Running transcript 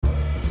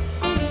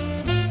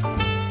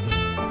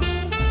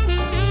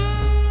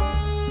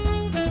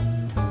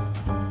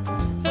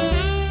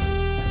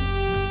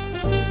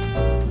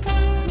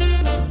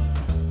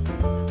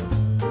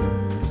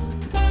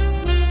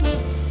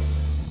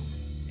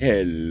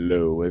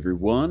Hello,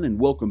 everyone, and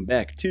welcome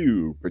back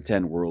to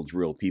Pretend World's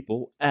Real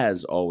People.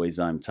 As always,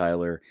 I'm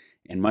Tyler,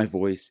 and my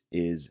voice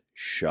is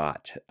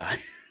shot.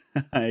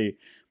 I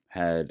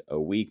had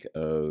a week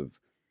of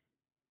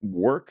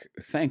work,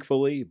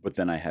 thankfully, but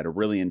then I had a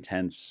really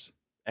intense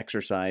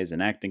exercise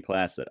and acting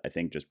class that I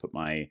think just put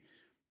my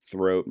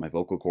throat, my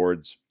vocal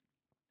cords,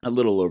 a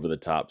little over the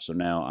top. So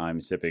now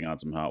I'm sipping on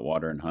some hot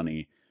water and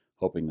honey,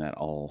 hoping that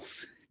all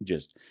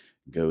just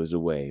goes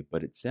away.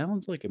 But it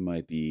sounds like it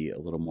might be a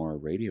little more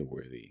radio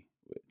worthy,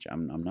 which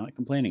I'm not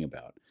complaining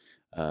about.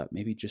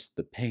 Maybe just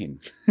the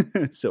pain.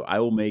 So I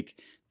will make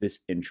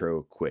this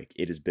intro quick.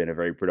 It has been a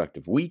very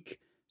productive week,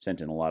 sent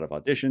in a lot of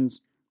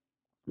auditions,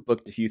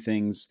 booked a few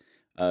things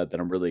that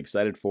I'm really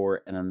excited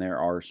for. And then there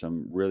are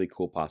some really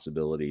cool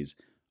possibilities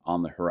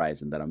on the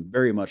horizon that I'm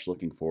very much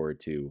looking forward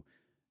to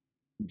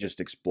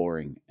just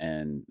exploring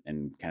and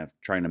kind of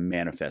trying to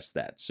manifest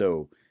that.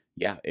 So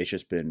yeah, it's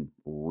just been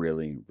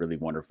really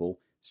wonderful.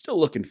 Still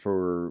looking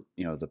for,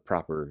 the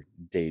proper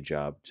day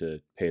job to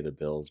pay the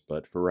bills,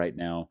 but for right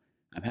now,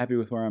 I'm happy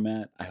with where I'm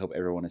at. I hope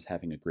everyone is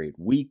having a great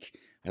week.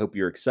 I hope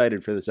you're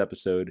excited for this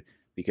episode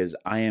because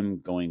I am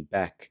going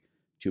back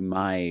to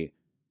my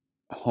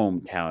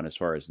hometown as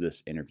far as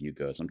this interview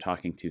goes. I'm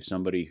talking to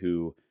somebody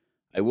who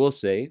I will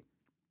say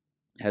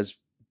has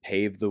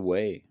paved the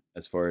way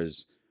as far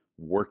as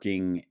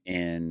working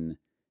in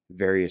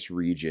various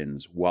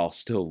regions while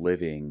still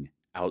living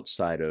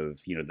outside of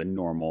the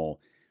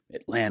normal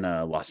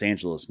Atlanta, Los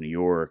Angeles, New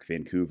York,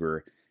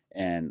 Vancouver.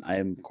 And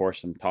I'm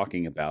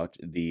talking about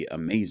the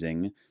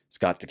amazing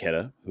Scott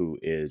Takeda, who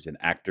is an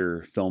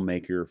actor,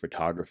 filmmaker,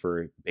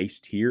 photographer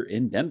based here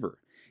in Denver,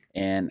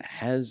 and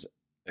has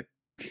a,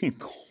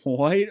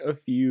 quite a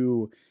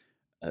few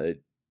uh,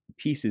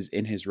 pieces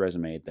in his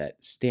resume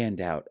that stand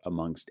out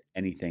amongst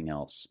anything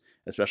else,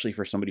 especially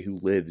for somebody who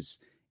lives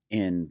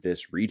in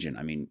this region.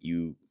 I mean,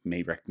 you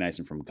may recognize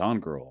him from Gone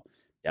Girl,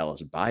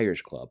 Dallas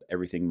Buyers Club,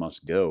 Everything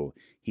Must Go.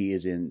 He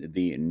is in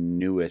the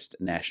newest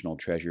National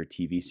Treasure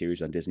TV series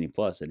on Disney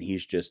Plus, and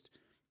he's just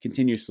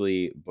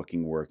continuously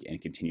booking work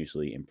and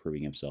continuously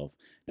improving himself.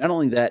 Not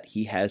only that,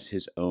 he has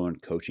his own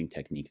coaching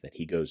technique that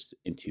he goes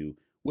into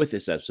with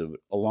this episode,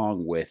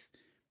 along with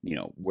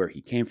where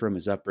he came from,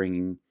 his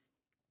upbringing,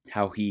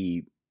 how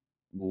he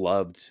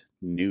loved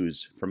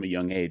news from a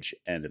young age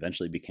and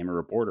eventually became a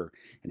reporter,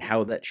 and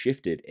how that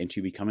shifted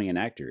into becoming an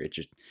actor. It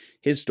just,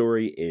 his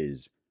story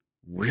is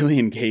really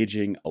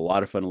engaging, a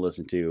lot of fun to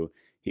listen to.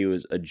 He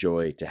was a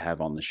joy to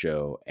have on the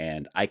show,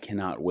 and I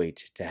cannot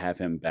wait to have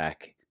him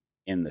back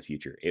in the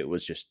future. It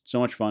was just so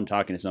much fun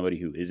talking to somebody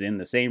who is in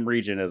the same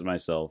region as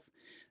myself,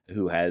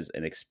 who has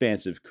an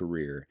expansive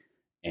career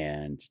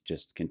and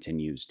just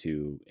continues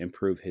to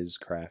improve his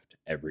craft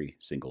every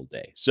single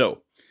day.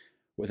 So,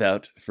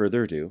 without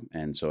further ado,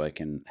 and so I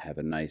can have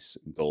a nice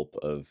gulp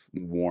of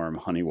warm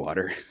honey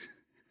water,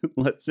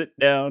 let's sit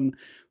down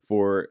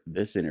for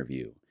this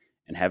interview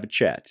and have a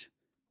chat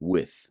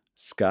with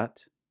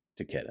Scott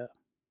Takeda.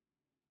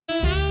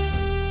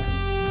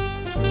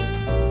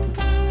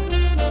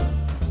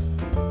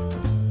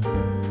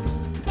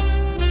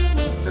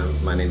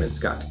 My name is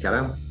Scott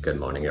Takeda. Good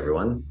morning,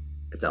 everyone.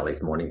 It's at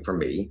least morning for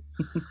me.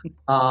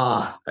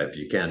 If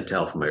you can't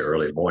tell from my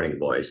early morning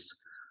voice,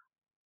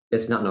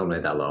 it's not normally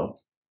that low.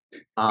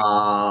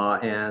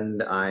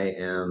 And I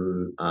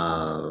am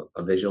a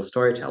visual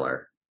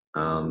storyteller,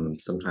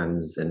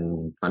 sometimes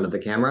in front of the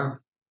camera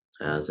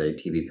as a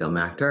TV film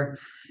actor,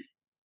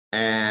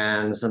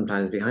 and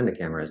sometimes behind the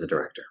camera as a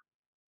director.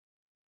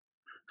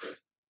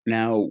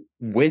 Now,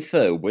 with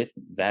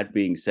that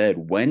being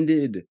said, when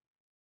did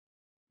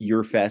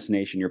your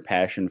fascination, your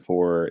passion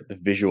for the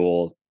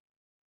visual,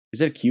 is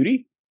that a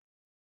cutie?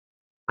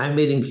 I'm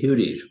meeting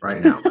cuties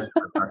right now.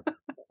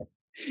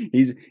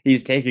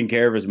 He's taking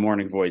care of his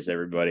morning voice,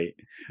 everybody.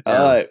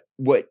 Yeah.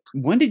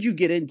 When did you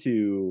get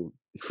into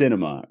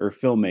cinema or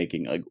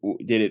filmmaking? Like,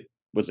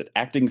 was it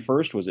acting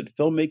first? Was it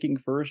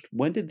filmmaking first?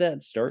 When did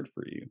that start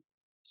for you?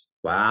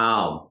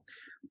 Wow.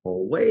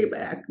 Well, way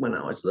back when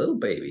I was a little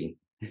baby,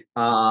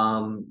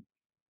 um,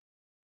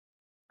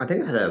 I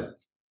think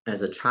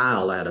as a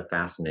child, I had a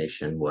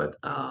fascination with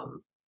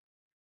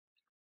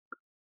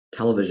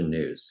television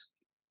news.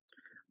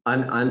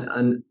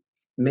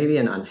 Maybe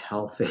an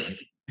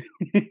unhealthy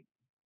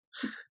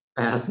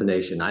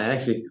fascination. I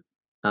actually,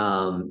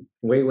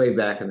 way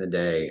back in the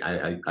day,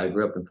 I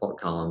grew up in Fort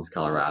Collins,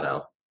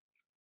 Colorado,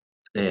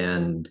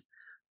 and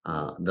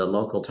the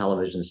local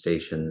television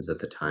stations at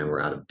the time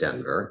were out of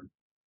Denver,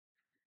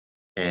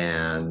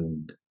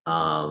 and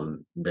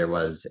there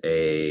was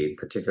a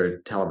particular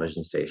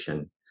television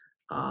station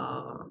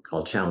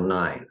called Channel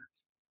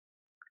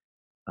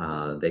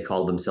 9. They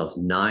called themselves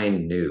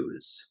Nine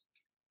News.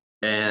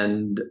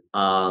 And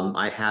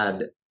I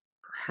had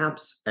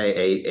perhaps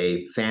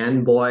a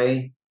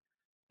fanboy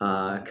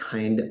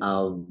kind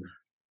of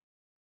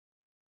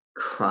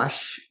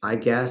crush, I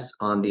guess,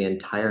 on the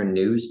entire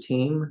news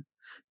team.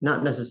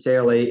 Not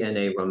necessarily in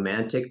a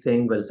romantic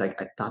thing, but it's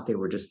like I thought they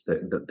were just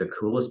the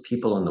coolest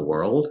people in the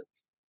world.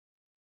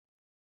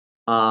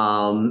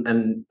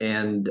 And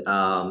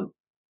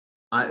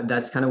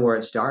that's kind of where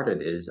it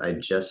started. Is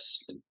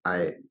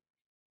I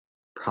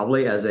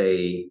probably as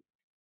a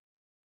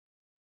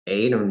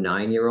 8 or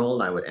 9 year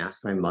old, I would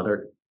ask my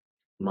mother,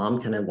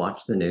 "Mom, can I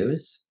watch the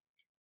news?"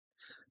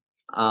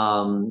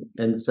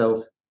 And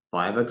so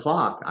 5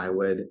 o'clock, I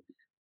would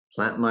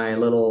plant my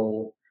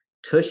little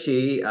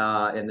tushy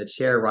in the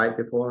chair right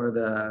before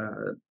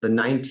the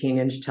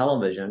 19-inch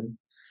television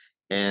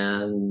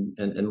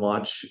and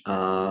watch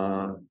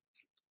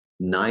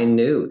 9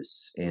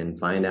 News and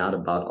find out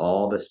about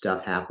all the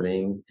stuff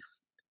happening.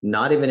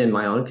 Not even in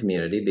my own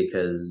community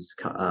because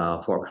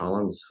Fort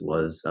Collins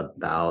was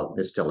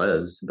it still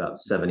is about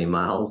 70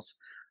 miles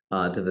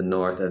to the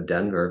north of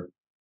Denver,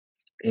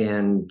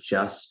 and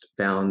just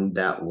found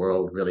that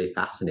world really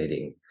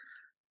fascinating.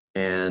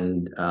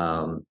 And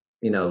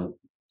you know,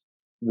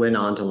 went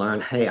on to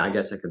learn, hey, I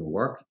guess I can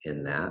work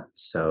in that.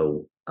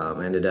 So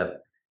I ended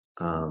up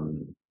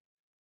um,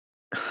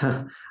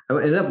 I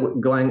ended up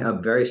going a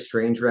very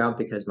strange route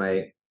because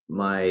my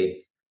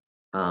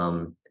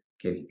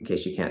in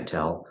case you can't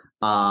tell,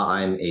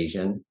 I'm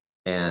Asian,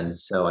 and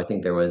so I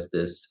think there was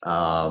this.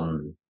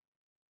 We're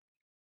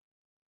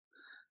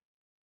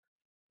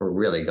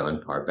really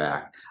going far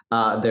back.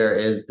 There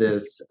is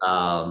this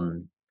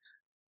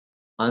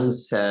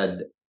unsaid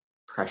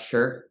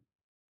pressure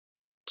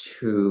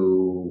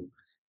to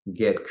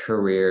get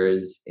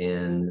careers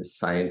in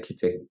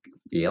scientific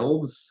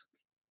fields.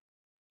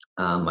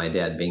 My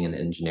dad being an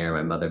engineer,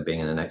 my mother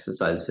being an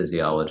exercise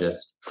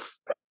physiologist.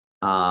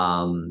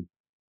 Um,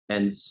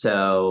 and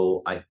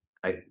so I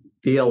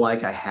feel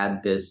like I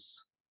had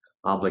this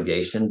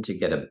obligation to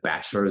get a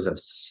bachelor's of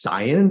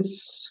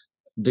science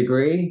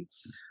degree.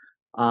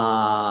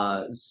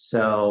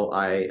 So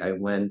I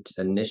went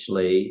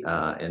initially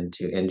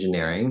into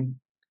engineering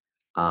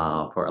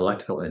for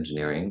electrical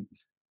engineering.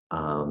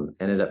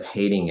 Ended up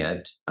hating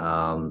it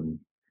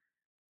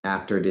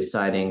after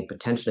deciding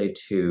potentially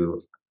to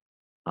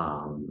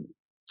um,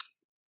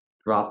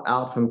 drop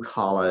out from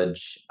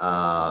college.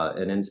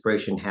 An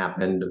inspiration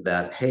happened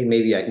that, hey,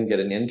 maybe I can get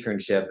an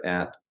internship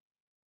at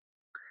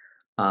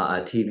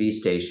a TV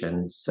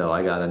station. So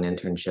I got an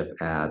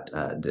internship at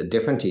a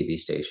different TV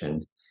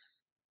station,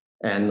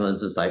 and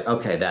was just like,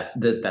 okay, that's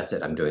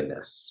it. I'm doing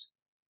this,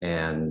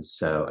 and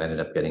so I ended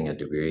up getting a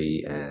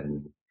degree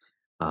and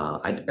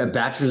a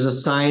bachelor's of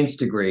science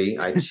degree.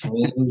 I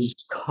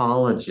changed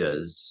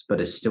colleges,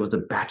 but it still was a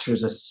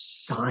bachelor's of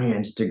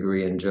science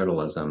degree in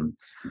journalism.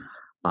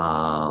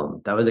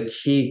 That was a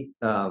key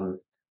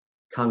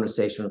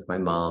conversation with my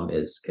mom,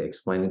 is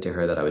explaining to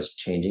her that I was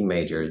changing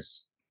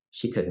majors.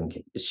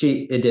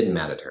 It didn't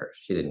matter to her.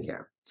 She didn't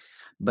care.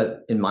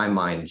 But in my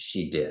mind,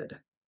 she did.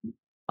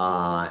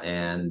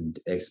 And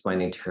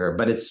explaining to her,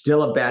 but it's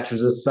still a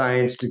bachelor's of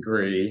science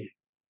degree.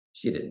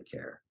 She didn't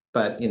care.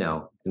 But, in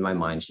my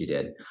mind, she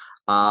did.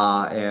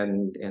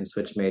 And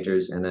switched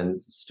majors and then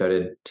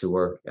started to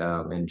work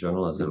in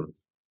journalism.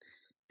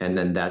 And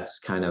then that's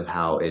kind of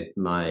how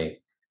I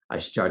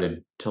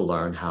started to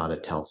learn how to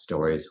tell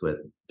stories with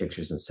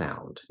pictures and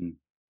sound. Mm.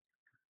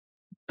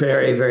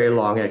 Very, very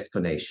long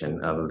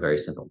explanation of a very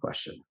simple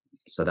question.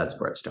 So that's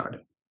where it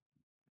started.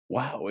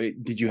 Wow.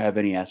 Did you have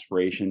any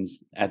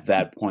aspirations at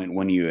that point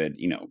when you had,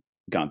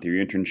 gone through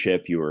your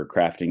internship, you were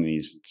crafting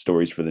these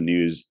stories for the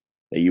news,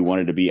 that you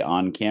wanted to be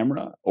on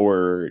camera,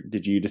 or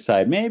did you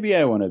decide maybe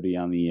I want to be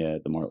on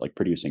the more like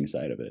producing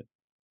side of it?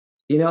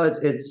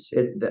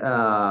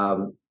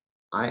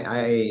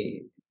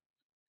 I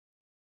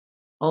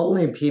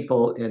only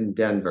people in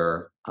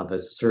Denver of a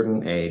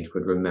certain age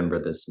would remember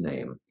this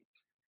name.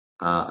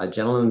 A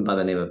gentleman by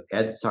the name of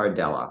Ed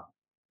Sardella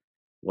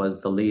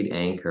was the lead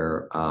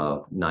anchor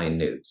of 9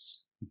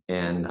 News.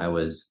 And I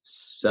was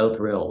so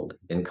thrilled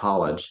in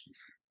college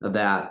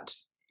that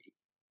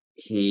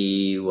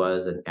he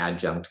was an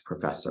adjunct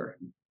professor.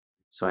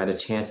 So I had a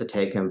chance to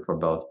take him for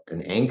both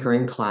an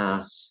anchoring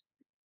class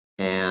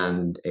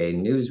and a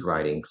news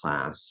writing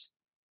class.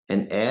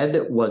 And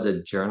Ed was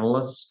a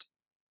journalist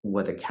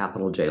with a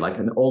capital J, like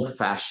an old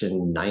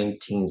fashioned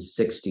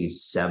 1960s,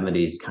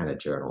 70s kind of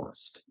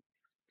journalist.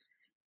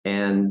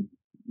 And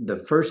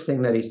the first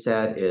thing that he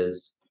said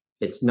is,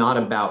 it's not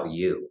about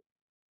you.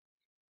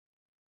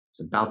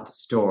 It's about the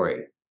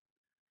story.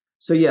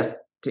 So yes,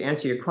 to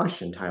answer your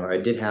question, Tyler, I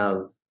did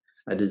have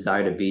a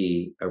desire to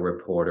be a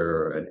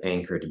reporter or an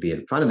anchor, to be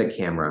in front of the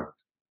camera.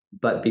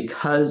 But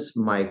because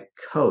my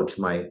coach,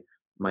 my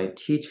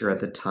teacher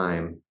at the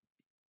time,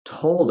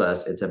 told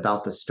us it's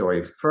about the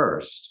story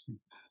first,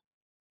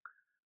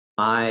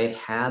 I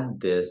had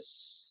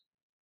this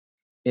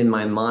in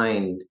my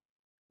mind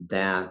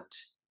that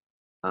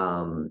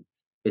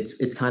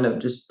it's kind of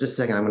just a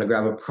second. I'm going to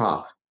grab a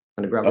prop.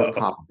 I'm going to grab a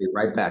prop. I'll be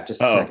right back.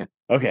 Just a second.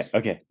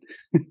 Okay.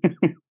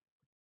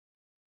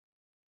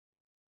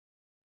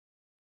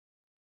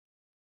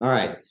 All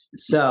right.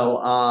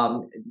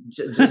 So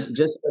just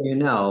so you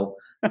know,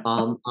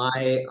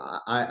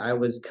 I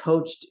was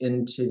coached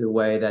into the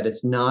way that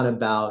it's not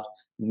about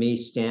me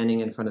standing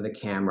in front of the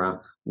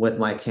camera with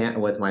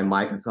my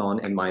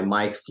microphone and my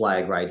mic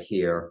flag right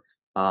here.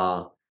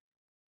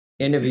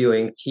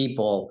 interviewing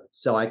people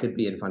so I could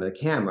be in front of the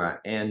camera.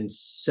 And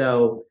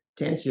so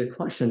to answer your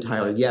question,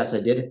 Tyler, yes,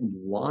 I did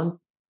want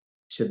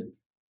to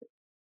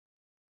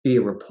be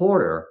a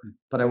reporter,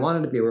 but I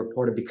wanted to be a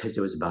reporter because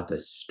it was about the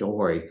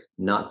story,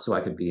 not so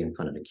I could be in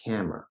front of the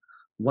camera.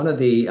 One of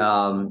the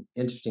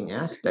interesting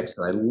aspects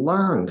that I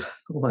learned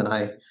when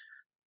I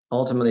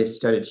ultimately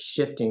started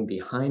shifting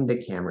behind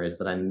the camera is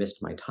that I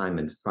missed my time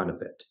in front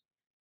of it.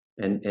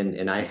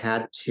 And I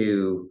had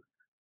to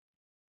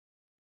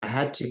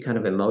kind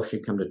of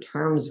emotionally come to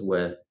terms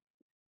with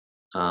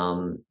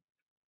um,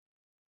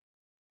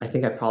 I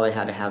think I probably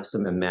had to have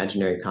some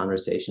imaginary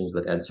conversations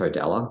with Ed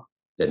Sardella.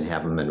 Didn't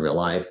have him in real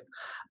life.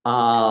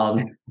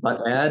 But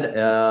Ed,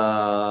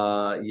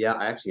 yeah,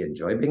 I actually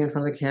enjoy being in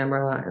front of the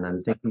camera, and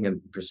I'm thinking of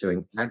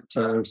pursuing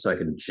acting so I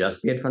can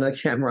just be in front of the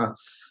camera.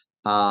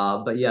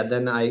 But yeah,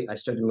 then I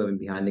started moving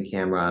behind the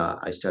camera.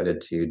 I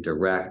started to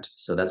direct.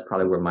 So that's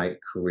probably where my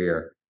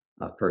career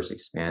first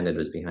expanded,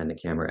 was behind the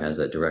camera as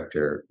a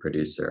director,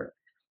 producer.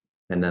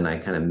 And then I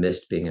kind of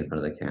missed being in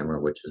front of the camera,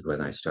 which is when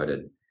I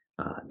started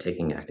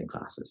taking acting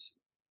classes.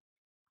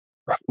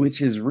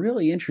 Which is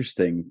really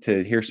interesting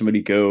to hear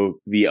somebody go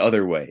the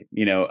other way.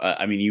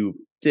 I mean, you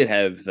did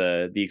have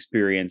the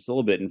experience a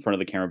little bit in front of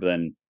the camera, but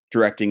then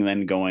directing,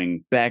 then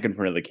going back in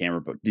front of the camera.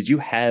 But did you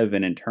have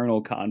an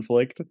internal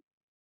conflict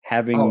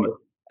having Oh,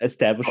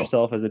 established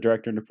yourself as a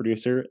director and a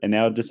producer, and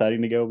now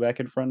deciding to go back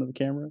in front of the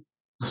camera?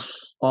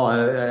 oh,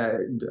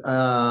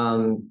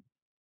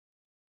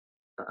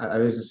 I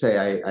was to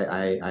say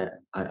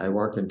I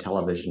work in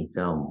television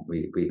film.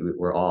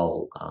 We're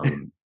all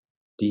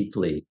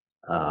deeply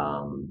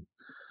um,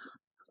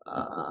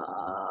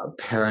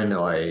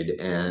 paranoid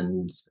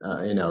and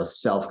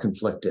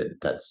self-conflicted.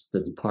 That's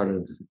part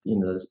of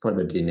that's part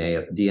of the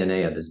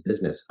DNA of this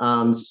business.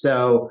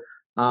 So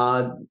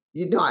I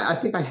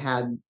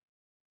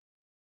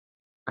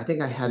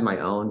think I had my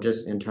own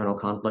just internal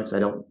conflicts. I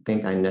don't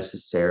think I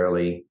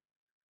necessarily.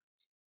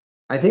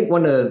 I think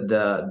one of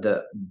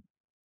the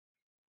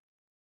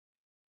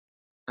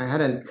I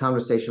had a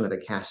conversation with a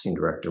casting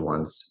director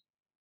once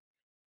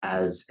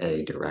as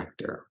a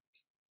director,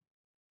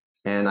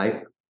 and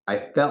I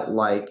felt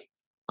like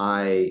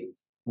I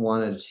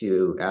wanted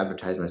to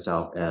advertise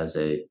myself as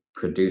a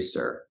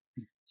producer.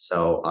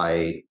 So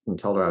I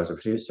told her I was a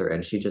producer,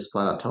 and she just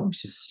flat out told me,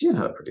 she says, "You're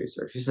not a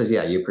producer." She says,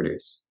 "Yeah, you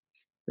produce."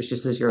 But she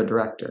says, "You're a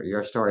director,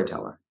 you're a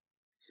storyteller."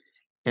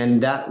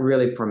 And that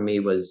really for me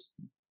was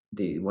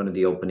the one of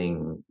the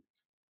opening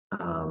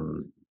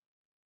um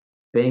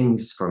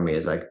things for me,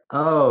 is like,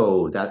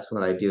 oh, that's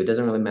what I do. It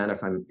doesn't really matter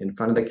if I'm in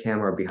front of the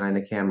camera or behind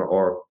the camera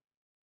or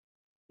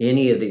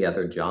any of the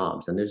other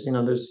jobs. And there's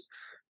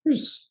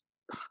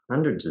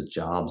hundreds of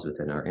jobs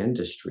within our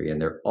industry,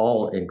 and they're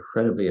all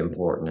incredibly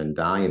important and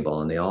valuable,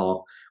 and we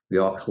all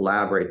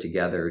collaborate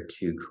together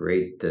to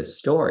create this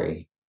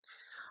story.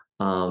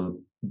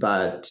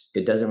 But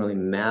it doesn't really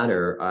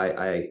matter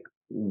I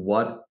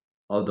what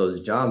of those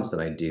jobs that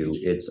I do.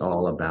 It's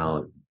all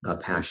about a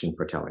passion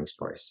for telling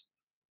stories.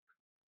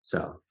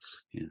 So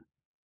Yeah.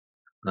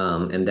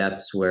 and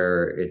that's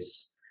where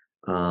it's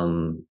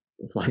um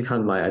like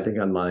I think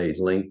on my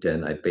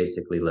LinkedIn, I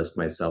basically list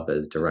myself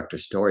as director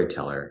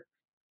storyteller,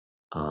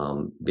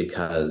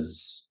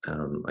 because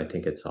I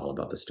think it's all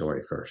about the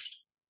story first.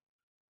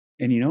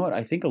 And you know what?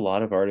 I think a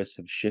lot of artists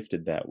have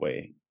shifted that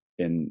way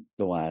in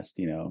the last,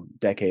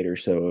 decade or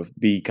so, of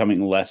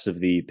becoming less of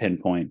the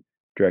pinpoint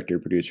director,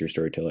 producer,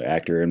 storyteller,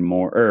 actor, and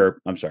more. Or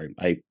I'm sorry,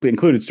 I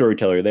included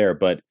storyteller there,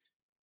 but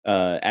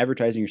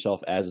advertising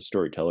yourself as a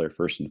storyteller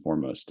first and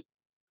foremost.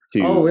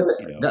 Oh, To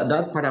really?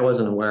 That part I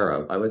wasn't aware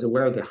of. I was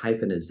aware of the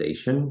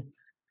hyphenization,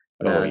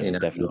 oh that yeah, you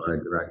definitely, are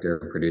a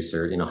director,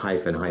 producer,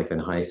 hyphen, hyphen,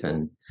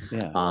 hyphen.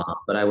 yeah.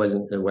 But I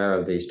wasn't aware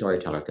of the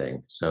storyteller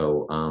thing.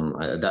 So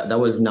that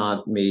was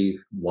not me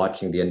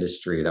watching the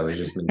industry. That was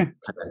just me kind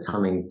of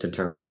coming to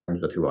terms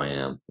with who I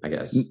am, I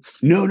guess.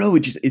 No, no,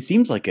 it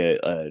seems like a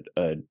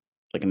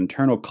like an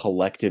internal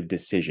collective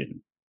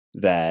decision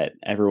that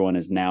everyone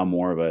is now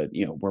more of a,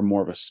 we're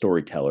more of a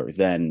storyteller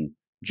than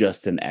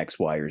just an X,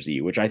 Y, or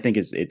Z, which I think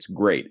it's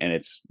great, and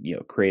it's,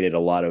 created a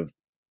lot of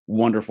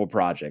wonderful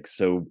projects.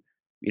 So,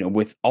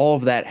 with all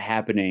of that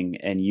happening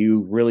and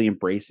you really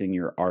embracing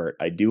your art,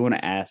 I do want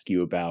to ask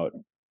you about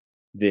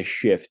this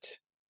shift,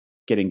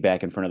 getting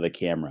back in front of the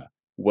camera.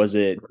 Was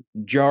it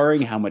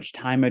jarring how much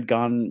time had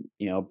gone,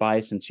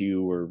 by since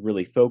you were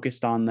really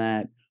focused on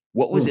that?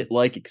 What was Hmm. it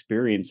like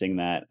experiencing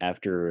that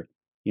after,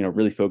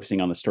 really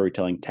focusing on the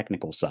storytelling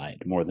technical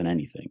side more than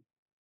anything?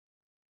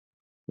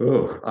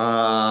 Ooh,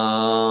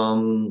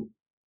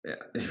 yeah.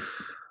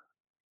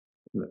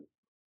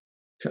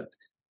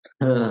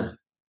 Uh,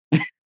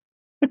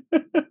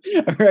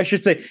 Or I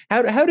should say,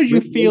 how did we, you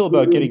we, feel we,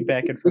 about getting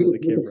back in front of the we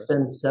could camera?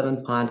 spend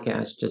 7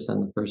 podcasts just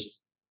on the first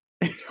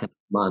 10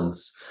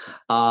 months.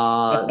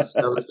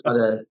 So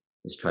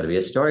let's try to be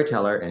a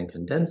storyteller and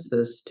condense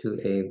this to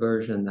a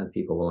version that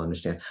people will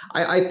understand.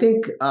 I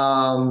think,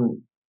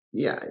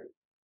 yeah,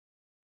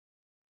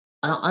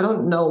 I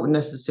don't know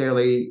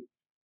necessarily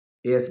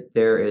if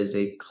there is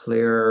a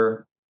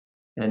clear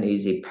an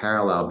easy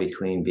parallel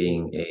between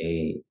being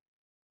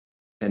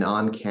an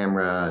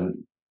on-camera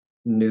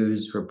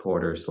news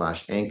reporter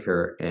slash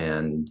anchor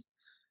and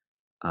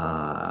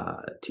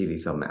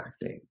TV film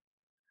acting.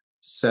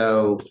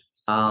 So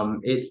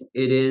it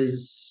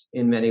is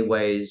in many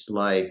ways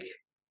like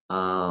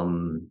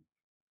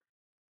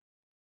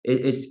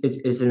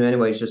it's in many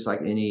ways just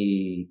like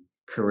any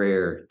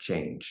career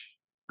change.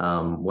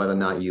 Whether or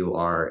not you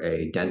are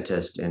a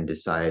dentist and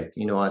decide,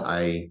 you know what,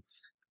 I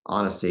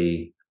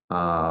honestly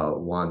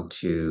want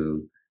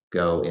to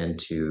go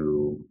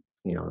into,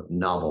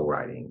 novel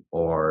writing,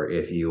 or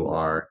if you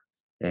are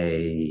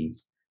a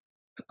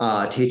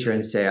teacher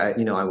and say, I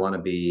want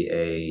to be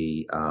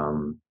a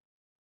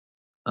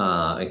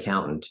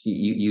accountant,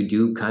 you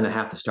do kind of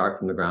have to start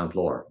from the ground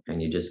floor,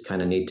 and you just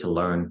kind of need to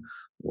learn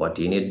what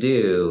do you need to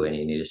do, and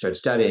you need to start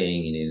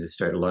studying, you need to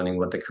start learning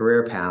what the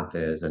career path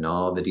is and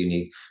all the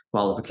unique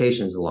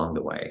qualifications along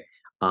the way.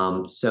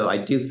 So I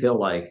do feel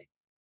like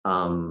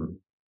um,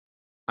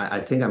 I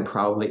think I'm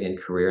probably in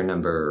career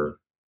number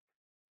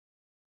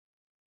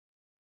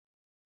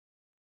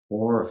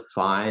 4 or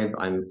 5.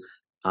 I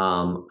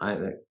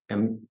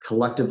am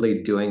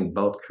collectively doing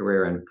both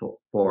career and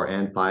 4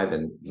 and 5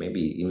 and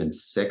maybe even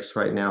 6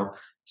 right now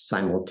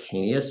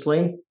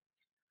simultaneously.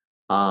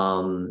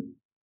 Um,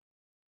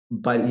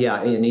 but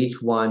yeah, in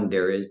each one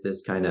there is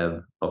this kind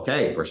of,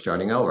 okay, we're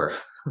starting over.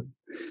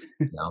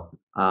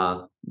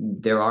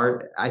 There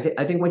are, I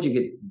think once you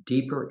get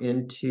deeper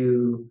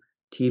into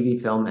TV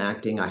film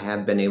acting, I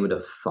have been able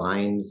to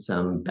find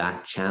some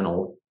back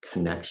channel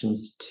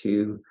connections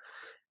to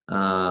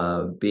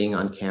being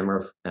on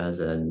camera as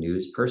a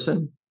news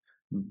person,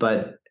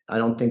 but I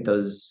don't think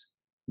those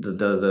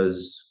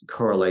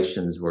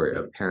correlations were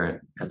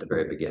apparent at the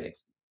very beginning.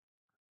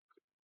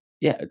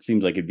 Yeah, it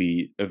seems like it'd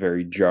be a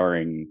very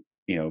jarring,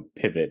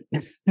 pivot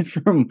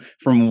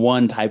from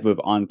one type of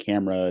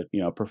on-camera,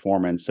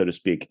 performance, so to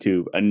speak,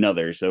 to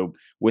another. So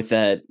with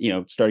that,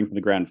 starting from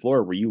the ground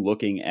floor, were you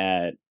looking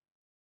at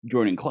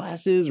joining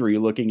classes? Were you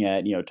looking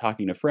at,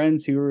 talking to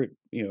friends who are,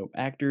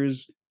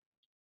 actors?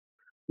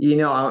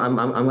 I'm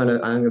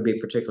gonna be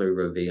particularly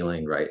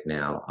revealing right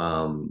now.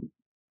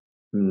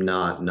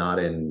 Not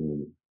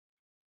in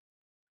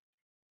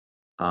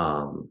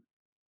um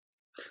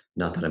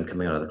not that I'm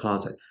coming out of the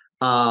closet.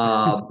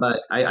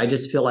 But I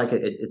just feel like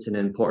it's an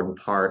important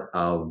part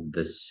of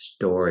the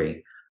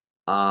story.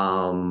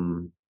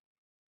 Um,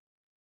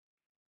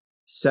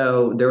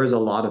 so there was a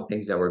lot of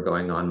things that were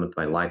going on with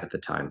my life at the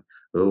time.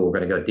 Ooh, we're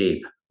gonna go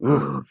deep.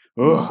 Ooh,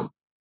 ooh.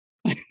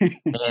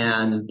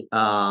 And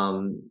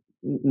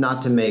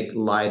not to make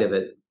light of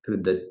it through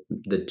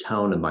the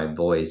tone of my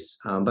voice,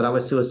 but I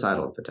was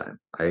suicidal at the time.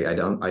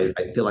 I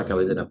feel like I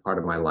was in a part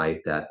of my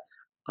life that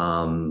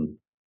um,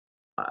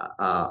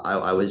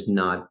 I was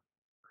not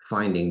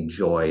finding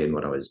joy in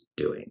what I was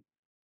doing.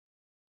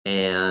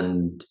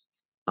 And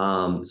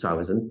so I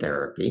was in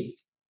therapy,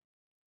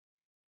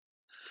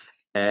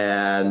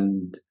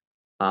 and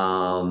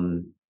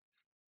um,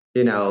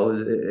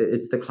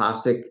 it's the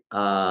classic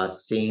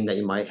scene that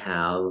you might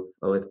have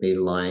with me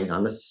lying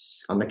on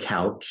the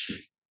couch,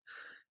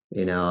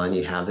 and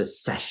you have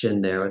this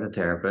session there with a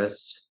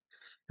therapist.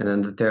 And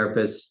then the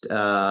therapist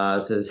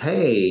says,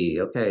 "Hey,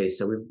 okay,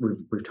 so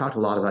we've talked a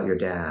lot about your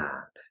dad.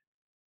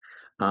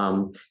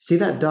 See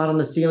that dot on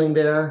the ceiling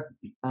there?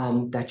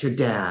 That's your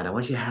dad. I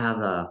want you to have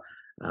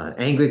an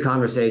angry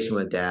conversation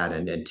with dad,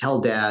 and tell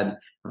dad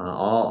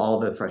all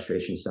the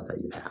frustration stuff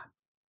that you've had."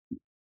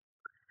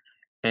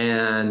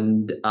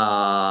 And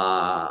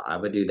I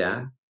would do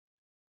that,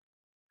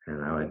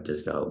 and I would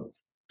just go,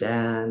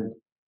 "Dad,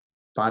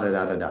 ba da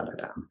da da da da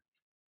da."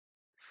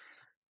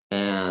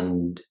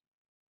 And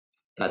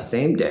that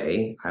same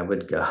day, I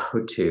would go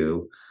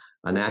to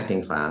an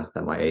acting class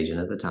that my agent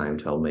at the time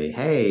told me,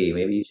 "Hey,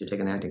 maybe you should take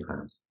an acting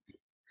class."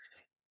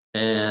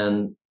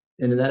 And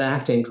in that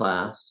acting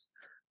class,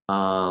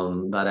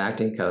 that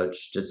acting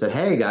coach just said,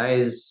 "Hey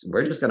guys,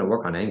 we're just going to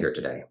work on anger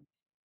today.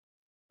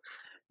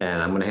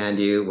 And I'm going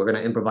to we're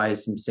going to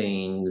improvise some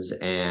scenes,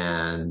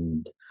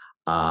 and,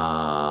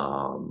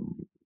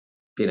 um,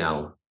 you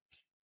know,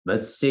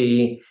 let's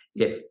see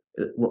if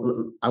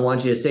I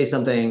want you to say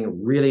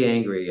something really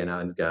angry." And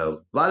I would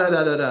go, "Blah, da,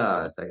 da, da,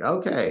 da." It's like,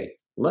 okay,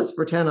 let's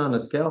pretend on a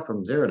scale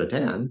from 0 to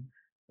 10,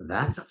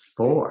 that's a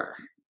 4.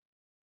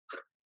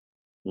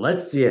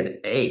 Let's see an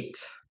 8.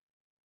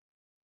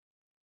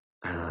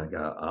 And I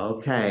go,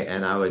 okay.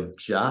 And I would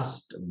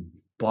just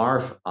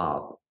barf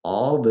up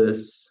all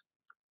this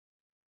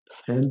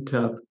pent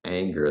up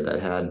anger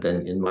that had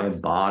been in my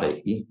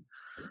body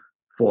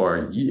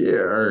for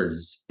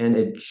years. And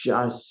it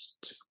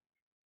just,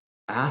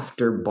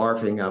 after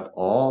barfing up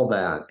all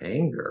that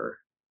anger,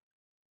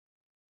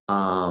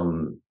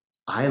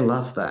 I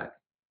left that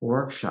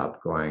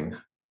workshop going,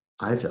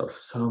 I feel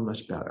so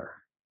much better.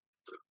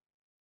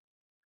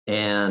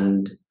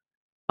 And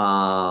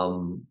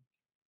um,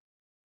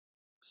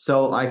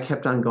 so I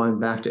kept on going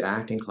back to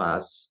acting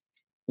class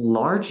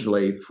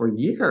largely for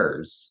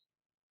years,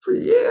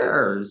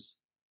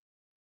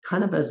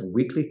 kind of as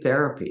weekly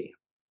therapy.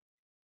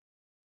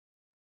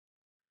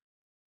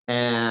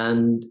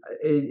 And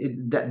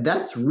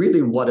that's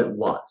really what it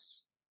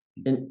was.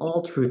 In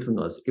all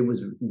truthfulness, it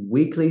was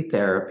weekly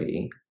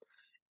therapy.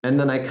 And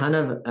then I kind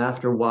of,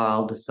 after a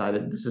while,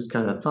 decided this is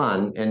kind of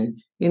fun. And,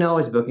 I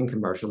was booking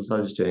commercials. I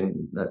was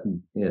doing that,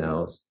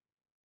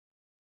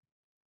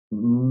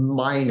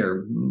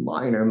 minor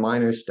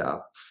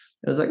stuff.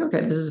 I was like,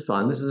 okay, this is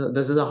fun. This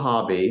is a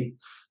hobby.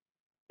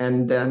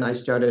 And then I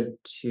started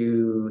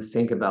to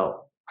think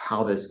about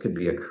how this could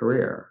be a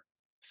career.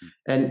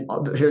 And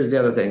here's the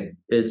other thing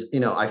is,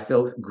 I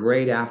felt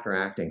great after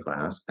acting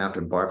class,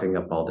 after barfing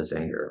up all this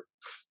anger.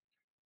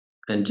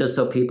 And just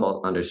so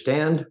people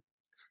understand,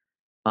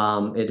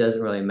 it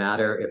doesn't really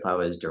matter if I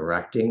was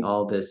directing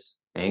all this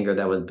anger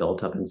that was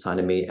built up inside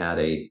of me at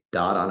a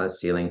dot on a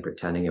ceiling,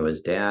 pretending it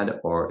was dad,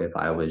 or if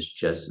I was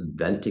just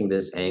venting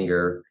this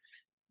anger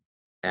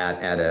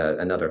at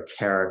another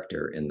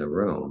character in the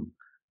room.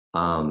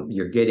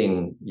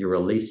 You're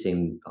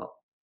releasing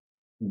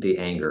the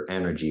anger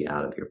energy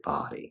out of your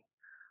body.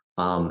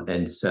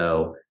 And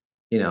so,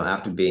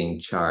 after being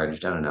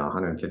charged, I don't know,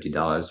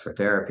 $150 for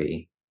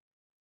therapy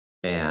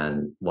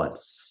and what,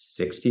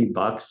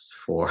 $60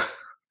 for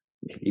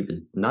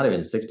even not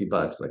even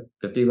 $60, like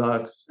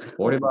 $50,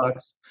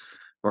 $40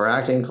 for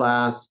acting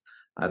class.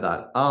 I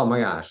thought, oh my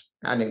gosh,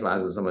 acting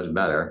class is so much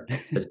better.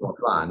 It's more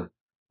fun.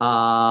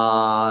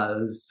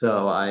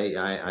 So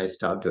I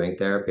stopped doing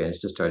therapy and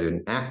just started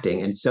doing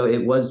acting. And so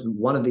it was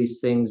one of these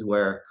things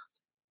where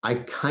I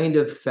kind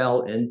of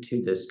fell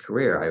into this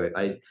career.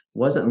 I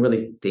wasn't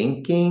really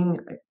thinking,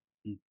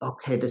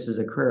 okay, this is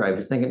a career. I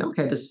was thinking,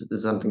 okay, this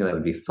is something that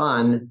would be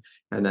fun.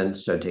 And then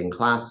started taking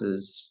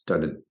classes,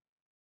 started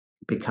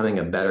becoming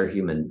a better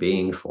human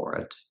being for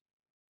it.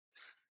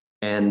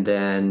 And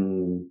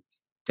then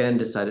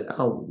decided,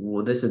 oh,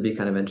 well, this would be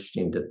kind of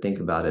interesting to think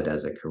about it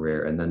as a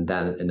career. And then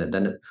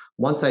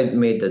once I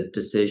made the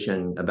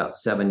decision about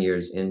 7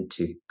 years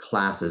into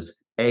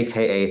classes,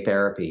 aka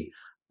therapy,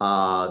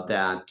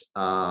 that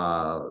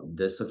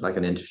this looked like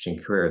an interesting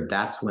career,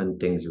 that's when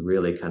things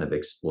really kind of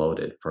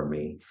exploded for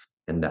me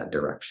in that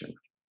direction.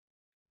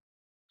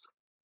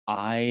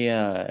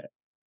 I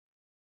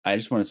I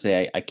just want to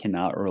say I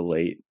cannot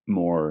relate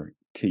more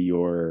to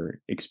your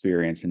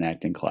experience in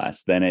acting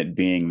class than it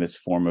being this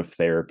form of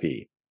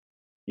therapy.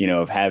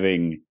 Of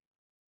having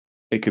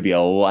it could be a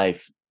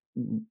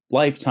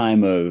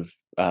lifetime of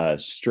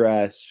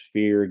stress,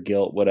 fear,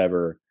 guilt,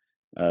 whatever.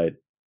 Uh,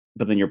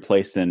 but then you're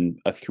placed in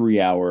a 3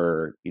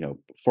 hour,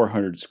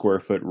 400 square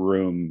foot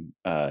room,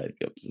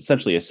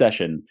 essentially a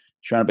session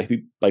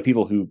surrounded by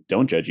people who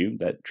don't judge you,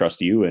 that trust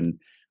you and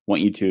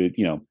want you to,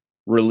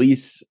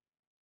 release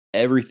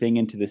everything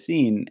into the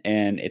scene,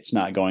 and it's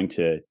not going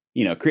to,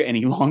 create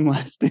any long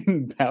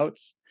lasting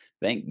bouts.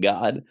 Thank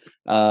God.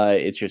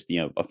 It's just,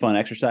 a fun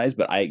exercise.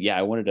 But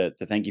I wanted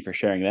to thank you for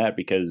sharing that,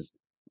 because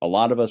a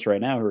lot of us right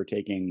now who are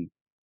taking,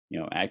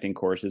 acting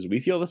courses, we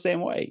feel the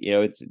same way.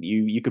 It's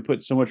you could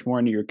put so much more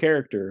into your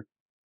character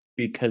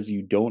because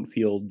you don't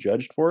feel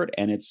judged for it,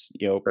 and it's,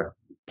 Sure.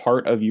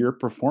 part of your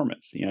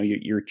performance.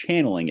 You're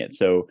channeling it.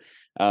 So,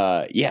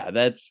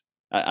 yeah,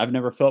 I've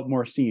never felt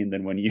more seen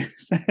than when you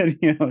said,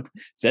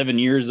 7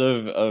 years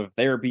of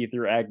therapy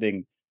through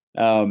acting.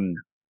 Um,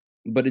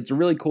 but it's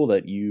really cool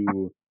that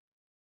you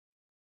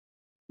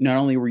not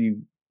only were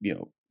you,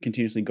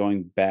 continuously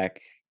going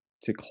back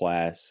to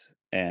class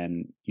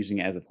and using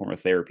it as a form of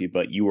therapy,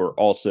 but you were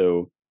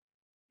also,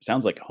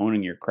 sounds like,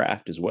 honing your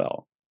craft as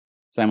well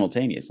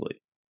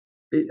simultaneously.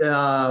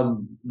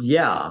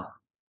 Yeah,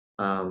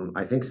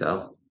 I think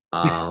so.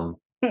 I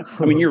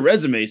mean, your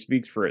resume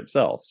speaks for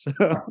itself. So,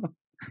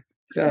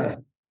 Yeah,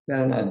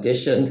 got an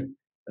audition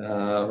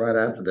right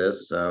after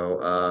this. So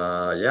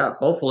yeah,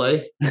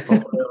 hopefully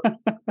I'll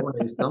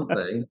learn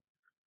something.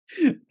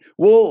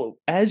 well,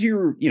 as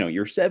you're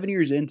 7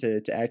 years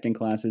into acting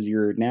classes,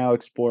 you're now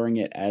exploring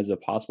it as a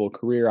possible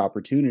career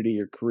opportunity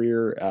or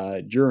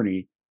career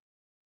journey.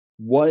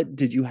 What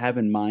did you have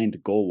in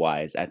mind goal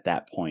wise at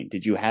that point?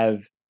 Did you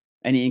have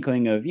any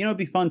inkling of, it'd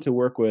be fun to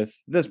work with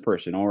this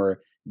person, or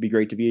it'd be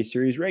great to be a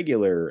series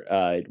regular?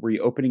 Were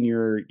you opening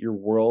your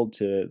world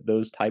to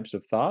those types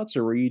of thoughts,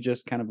 or were you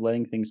just kind of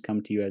letting things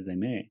come to you as they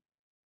may?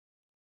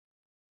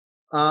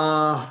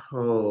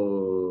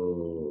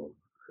 Oh,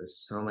 there's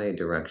so many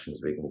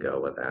directions we can go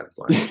with that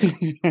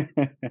question.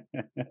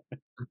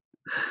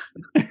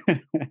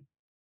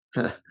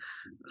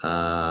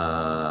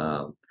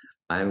 uh,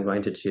 I'm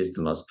going to choose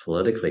the most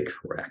politically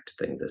correct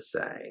thing to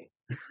say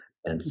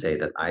and say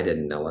that I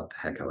didn't know what the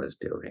heck I was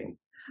doing.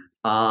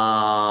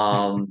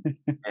 And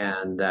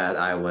that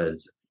I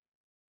was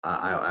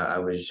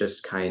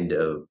just kind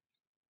of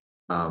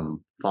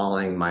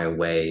falling my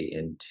way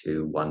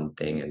into one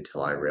thing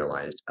until I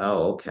realized,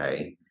 oh,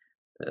 okay,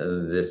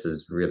 this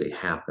is really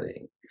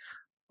happening.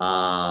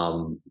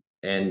 Um,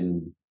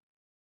 and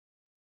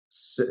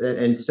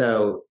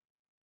so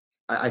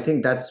I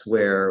think that's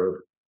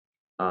where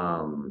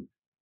um,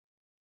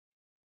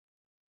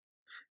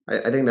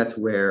 I think that's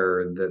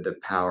where the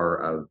power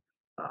of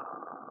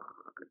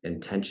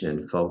intention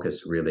and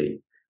focus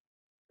really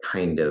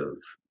kind of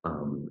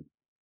um,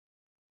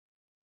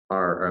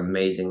 are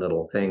amazing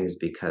little things,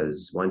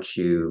 because once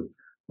you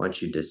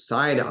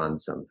decide on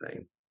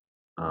something,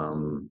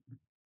 um,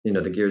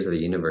 the gears of the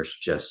universe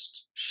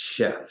just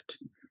shift.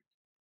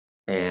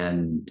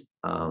 And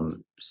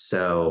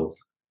so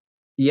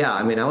yeah,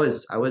 I mean, I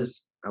was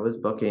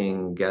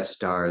booking guest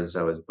stars,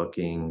 I was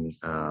booking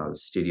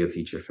studio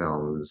feature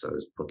films, I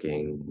was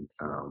working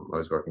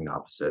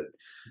opposite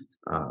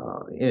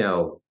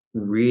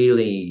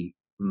really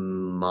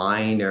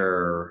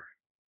minor.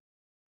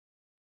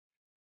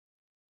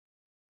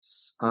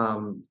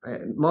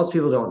 Most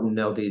people don't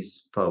know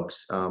these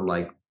folks. I'm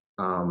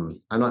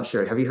not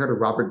sure. Have you heard of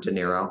Robert De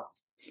Niro?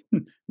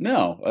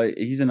 No,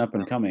 he's an up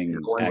and coming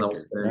Owen actor,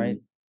 right?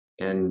 Wilson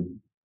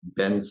and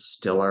Ben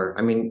Stiller.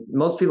 I mean,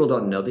 most people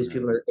don't know these Right.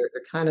 people.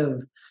 They're kind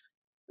of,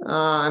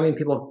 I mean,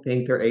 people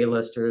think they're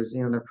A-listers.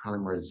 They're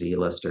probably more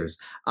Z-listers.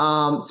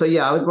 So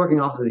yeah, I was working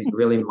off of these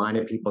really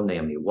minor people,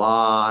 Naomi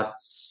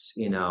Watts,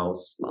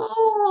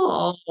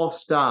 small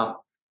stuff.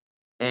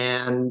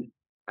 And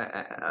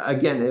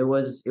again, it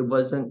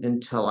wasn't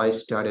until I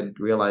started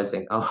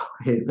realizing, oh,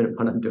 wait a minute,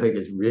 what I'm doing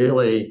is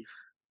really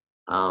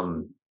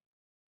um,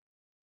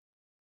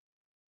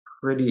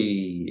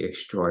 pretty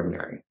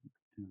extraordinary,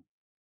 Mm.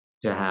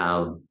 to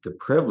have the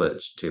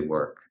privilege to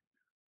work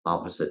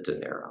opposite De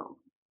Niro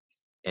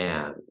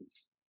and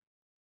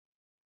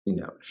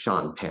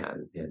Sean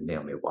Penn and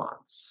Naomi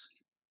Watts,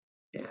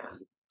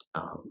 and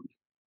um,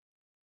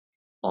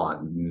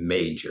 on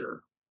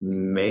major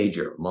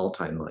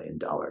multi-million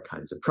dollar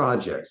kinds of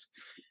projects,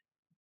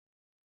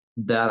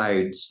 that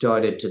I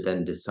started to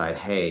then decide,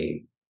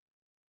 hey,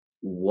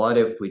 what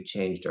if we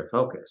changed our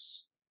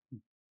focus?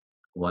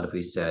 What if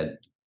we said,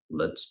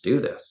 let's do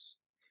this?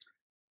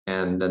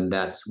 And then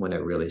that's when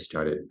it really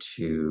started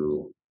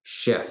to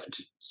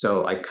shift.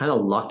 So I kind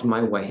of lucked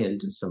my way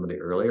into some of the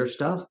earlier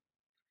stuff,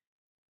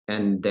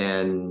 and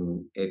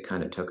then it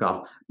kind of took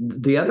off.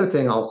 The other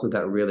thing also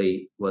that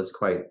really was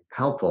quite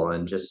helpful,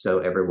 and just so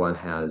everyone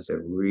has a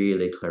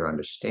really clear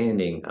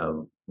understanding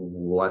of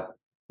what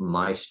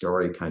my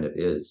story kind of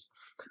is,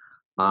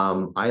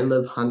 I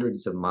live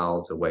hundreds of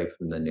miles away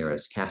from the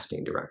nearest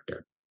casting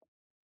director.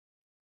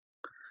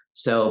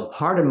 So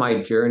part of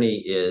my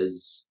journey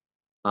is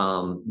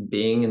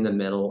being in the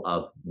middle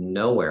of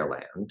nowhere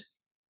land,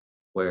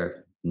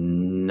 where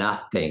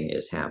nothing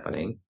is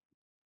happening.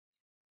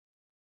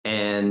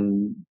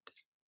 And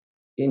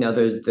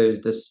there's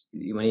this,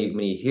 when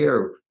you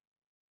hear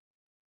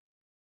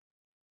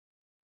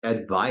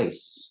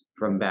advice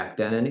from back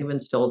then, and even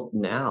still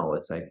now,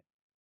 it's like,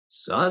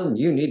 son,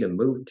 you need to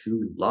move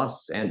to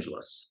Los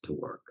Angeles to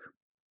work.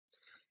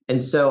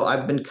 And so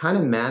I've been kind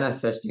of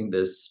manifesting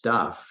this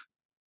stuff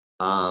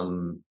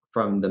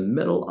from the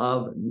middle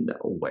of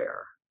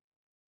nowhere.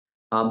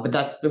 But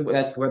that's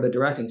where the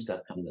directing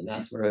stuff comes in.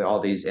 That's where all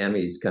these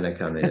Emmys gonna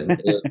come in.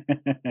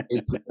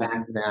 Is the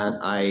fact that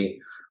I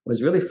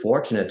was really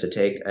fortunate to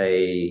take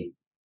a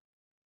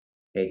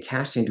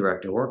casting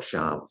director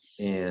workshop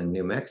in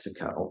New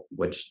Mexico,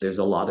 which there's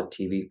a lot of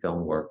TV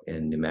film work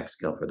in New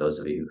Mexico, for those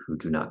of you who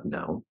do not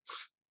know.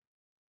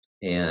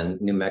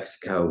 And New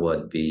Mexico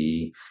would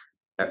be,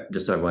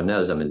 just so everyone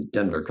knows, I'm in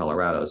Denver,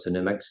 Colorado. So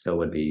New Mexico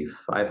would be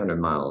 500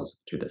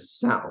 miles to the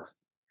south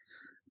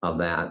of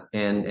that.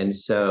 And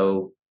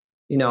so,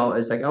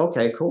 it's like,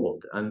 okay, cool.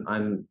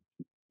 I'm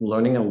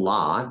learning a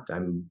lot.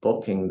 I'm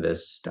booking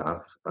this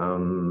stuff.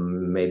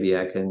 Maybe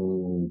I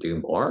can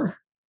do more.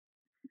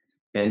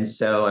 And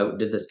so I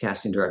did this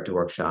casting director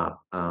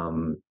workshop.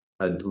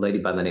 A lady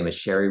by the name of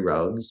Sherry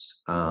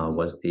Rhodes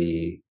was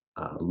the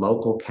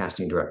local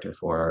casting director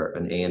for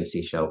an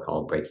AMC show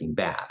called Breaking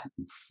Bad.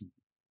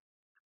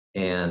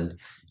 And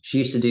she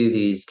used to do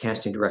these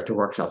casting director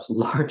workshops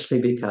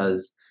largely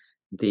because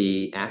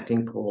the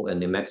acting pool in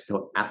New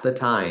Mexico at the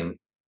time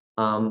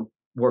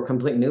were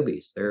complete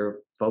newbies. They're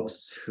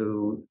folks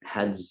who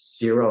had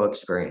zero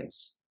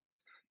experience.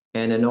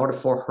 And in order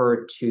for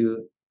her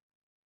to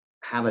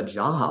have a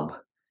job,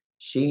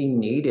 she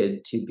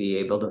needed to be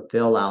able to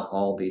fill out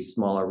all these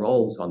smaller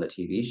roles on the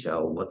TV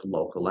show with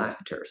local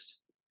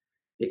actors,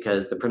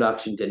 because the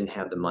production didn't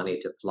have the money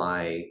to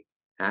fly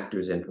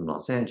actors in from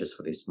Los Angeles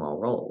for these small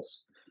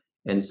roles.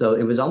 And so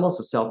it was almost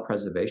a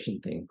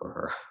self-preservation thing for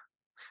her.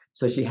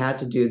 So she had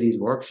to do these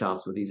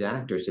workshops with these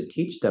actors to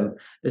teach them,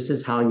 this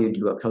is how you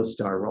do a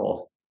co-star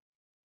role.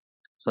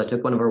 So I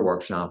took one of her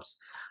workshops.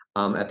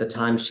 At the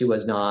time, she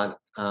was not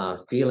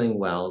feeling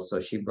well, so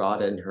she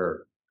brought in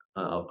her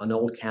an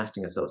old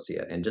casting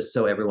associate. And just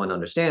so everyone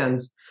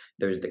understands,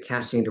 there's the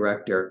casting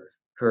director.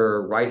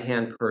 Her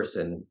right-hand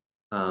person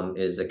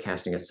is a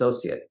casting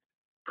associate.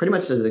 Pretty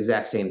much does the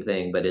exact same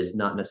thing, but is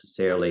not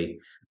necessarily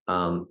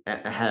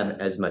have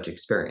as much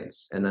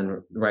experience. And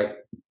then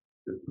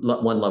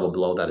one level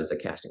below that is a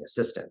casting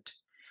assistant.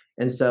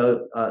 And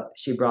so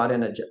she brought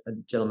in a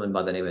gentleman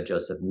by the name of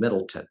Joseph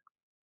Middleton,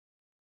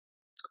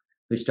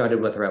 who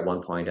started with her at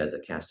one point as a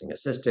casting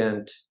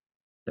assistant,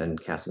 then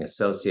casting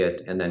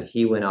associate, and then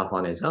he went off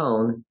on his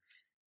own.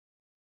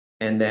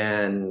 And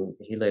then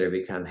he later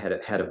became head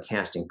of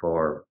casting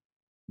for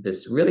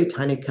this really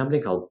tiny company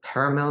called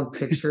Paramount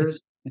Pictures.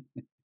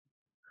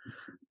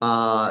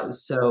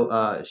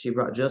 She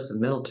brought Joseph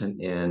Middleton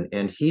in,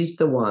 and he's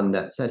the one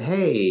that said,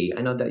 "Hey,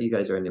 I know that you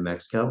guys are in New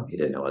Mexico." He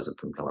didn't know I was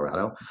from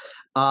Colorado.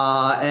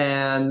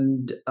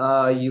 And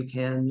you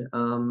can,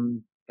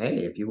 hey,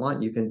 if you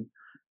want, you can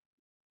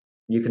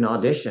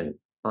audition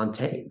on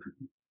tape.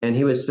 And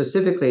he was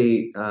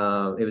specifically,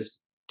 it was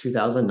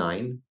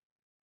 2009,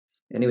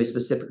 and he was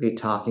specifically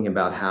talking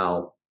about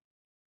how,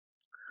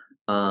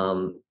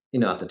 at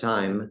the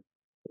time,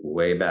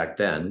 way back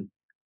then,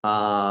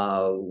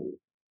 uh,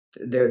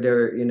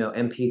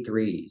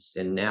 MP3s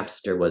and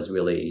Napster was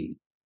really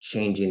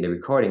changing the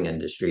recording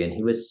industry, and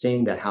he was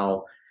saying that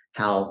how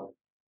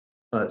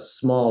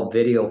small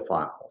video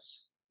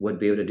files would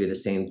be able to do the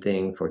same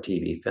thing for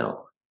TV film.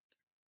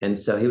 And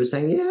so he was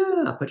saying,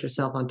 "Yeah, put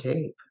yourself on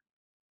tape."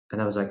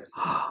 And I was like,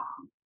 "Oh,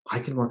 I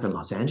can work in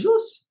Los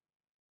Angeles?"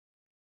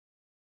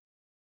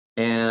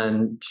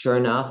 And sure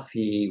enough,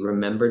 he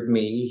remembered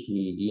me.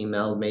 He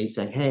emailed me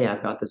saying, "Hey,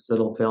 I've got this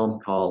little film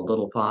called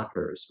Little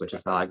Fockers," which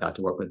is how I got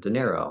to work with De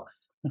Niro.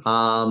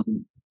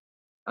 Um,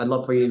 I'd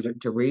love for you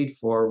to read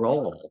for a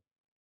role.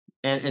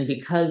 And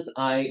because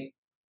I'm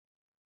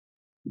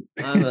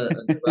a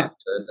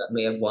director that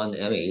may have won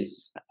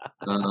Emmys,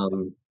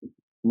 um,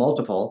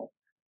 multiple,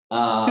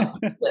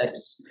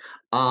 6,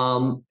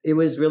 it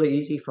was really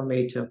easy for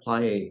me to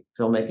apply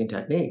filmmaking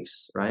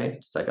techniques, right?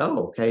 It's like,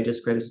 oh, okay,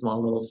 just create a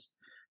small little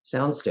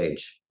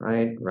soundstage,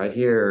 right? Right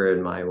here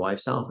in my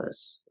wife's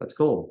office. That's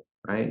cool,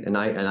 right? And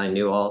I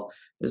knew all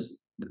this,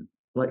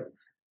 like,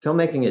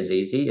 filmmaking is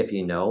easy if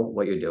you know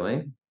what you're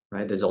doing,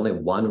 right? There's only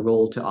one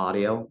rule to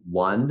audio,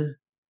 one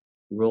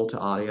rule to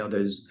audio.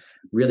 There's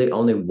really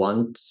only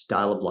one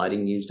style of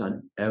lighting used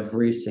on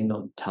every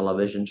single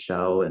television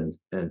show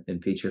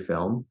and feature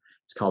film.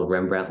 It's called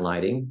Rembrandt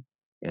lighting,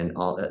 and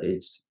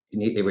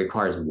it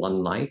requires one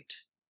light.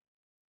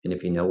 And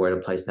if you know where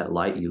to place that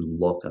light, you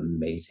look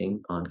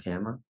amazing on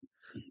camera.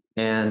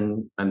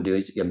 And I'm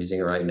using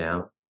it right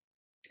now.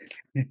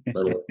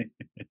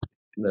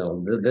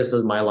 Little, this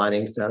is my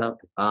lighting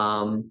setup.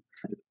 And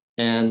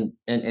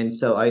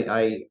so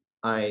I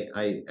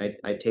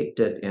taped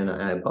it and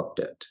I booked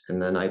it,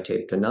 and then I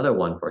taped another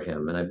one for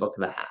him and I booked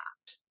that.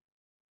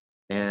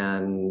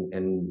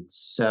 And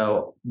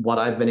so what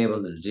I've been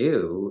able to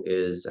do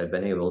is I've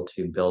been able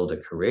to build a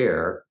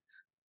career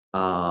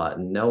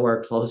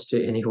nowhere close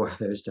to anywhere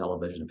there's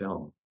television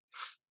film.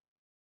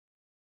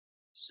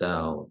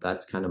 So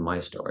that's kind of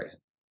my story.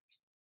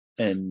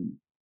 And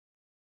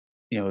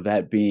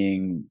that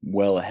being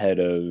well ahead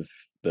of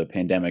the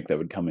pandemic that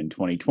would come in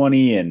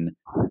 2020, and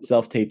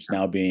self-tapes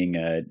now being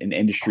an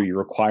industry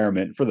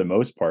requirement for the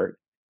most part.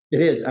 It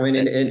is. I mean,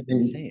 and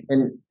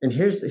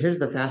here's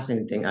the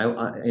fascinating thing.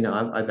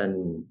 I've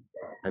been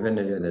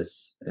doing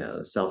this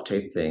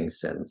self-tape thing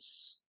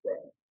since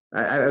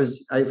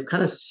I've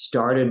kind of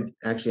started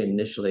actually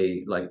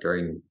initially like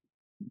during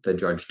the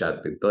George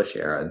W. Bush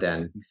era.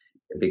 Then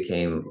it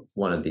became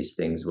one of these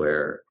things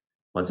where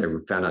once I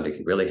found out it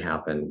could really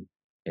happen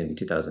in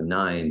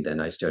 2009, then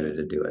I started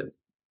to do it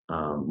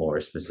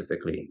more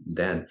specifically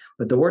then.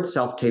 But the word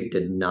self-tape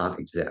did not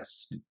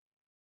exist.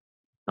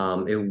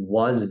 It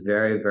was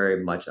very,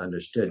 very much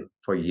understood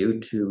for you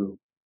to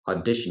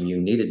audition, you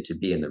needed to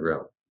be in the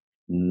room.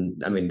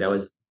 I mean, that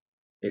was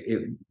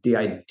the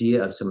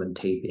idea of someone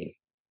taping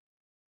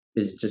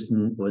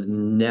was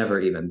never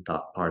even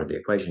thought part of the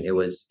equation. It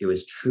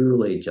was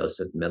truly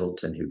Joseph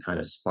Middleton who kind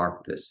of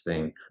sparked this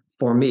thing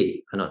for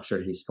me. I'm not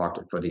sure he sparked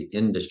it for the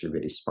industry,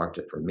 but he sparked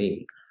it for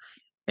me.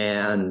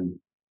 And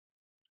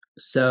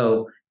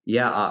so,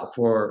 yeah,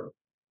 for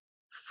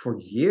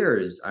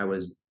years I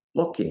was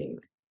booking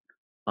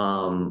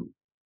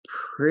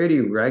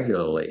pretty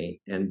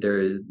regularly, and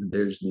there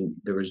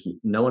was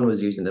no one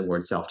was using the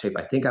word self-tape.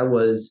 I think it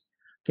was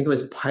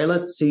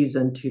pilot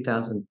season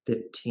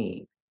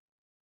 2015.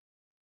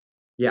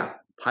 Yeah,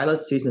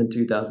 pilot season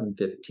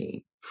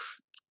 2015.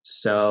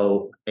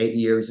 So 8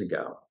 years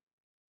ago.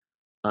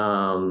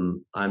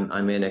 I'm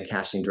in a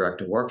casting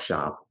director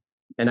workshop,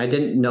 and I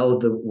didn't know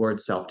the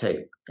word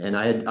self-tape. And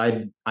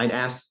I'd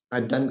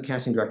done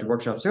casting director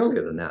workshops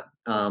earlier than that.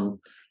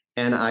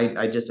 And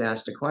I just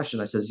asked a question.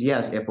 I says,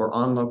 "Yes, if we're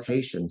on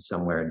location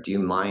somewhere, do you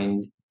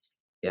mind?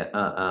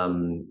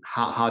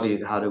 How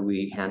do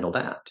we handle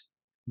that?"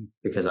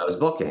 Because I was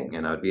booking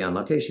and I would be on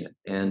location.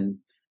 And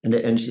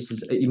she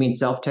says, "You mean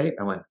self-tape?"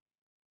 I went,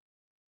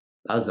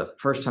 that was the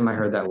first time I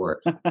heard that word.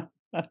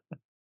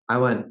 I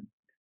went,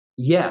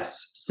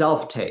 "Yes,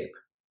 self-tape."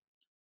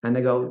 And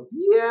they go,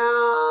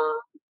 "Yeah,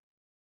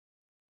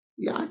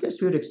 I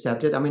guess we would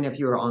accept it. I mean, if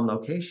you were on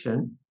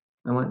location."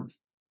 I went,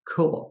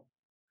 "Cool."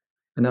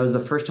 And that was the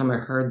first time I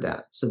heard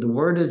that. So the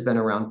word has been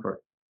around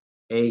for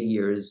 8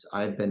 years.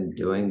 I've been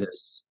doing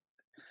this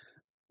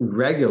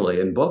regularly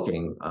in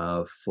booking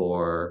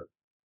for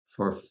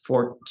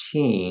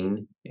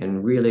 14,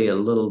 and really a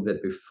little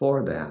bit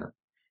before that.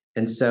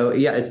 And so,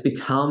 yeah, it's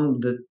become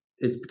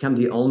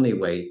the only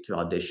way to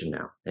audition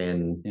now.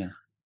 And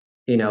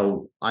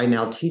I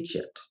now teach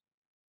it.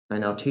 I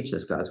now teach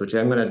this class, which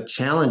I'm going to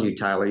challenge you,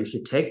 Tyler. You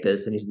should take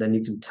this, and then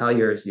you can tell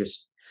your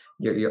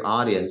your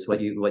audience, what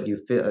you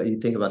feel, you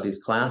think about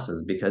these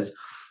classes, because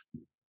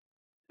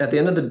at the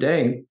end of the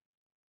day,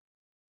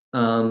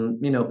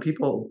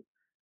 people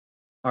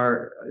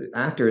are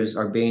actors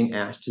are being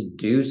asked to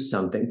do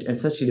something,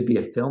 essentially to be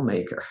a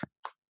filmmaker.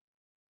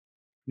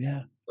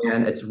 Yeah.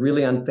 And it's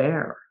really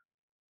unfair.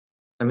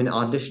 I mean,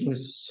 auditioning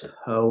is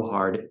so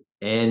hard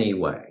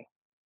anyway.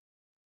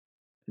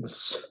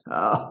 It's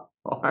so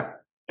hard.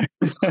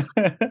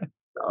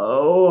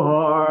 So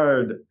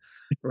hard.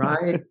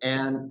 Right.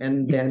 And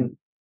then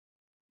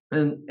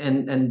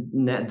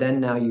then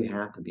now you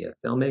have to be a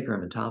filmmaker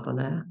on the top of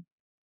that.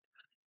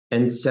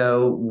 And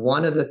so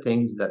one of the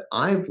things that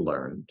I've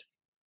learned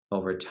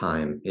over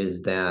time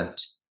is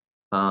that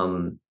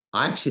I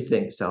actually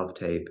think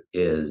self-tape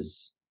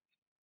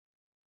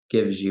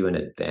gives you an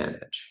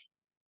advantage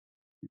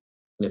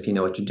if you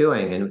know what you're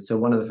doing. And so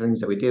one of the things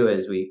that we do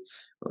is we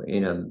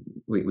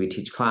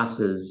teach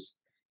classes,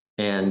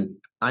 and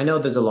I know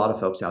there's a lot of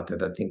folks out there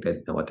that think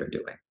they know what they're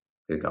doing.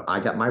 They go, I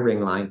got my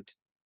ring light,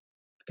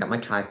 I got my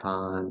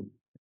tripod,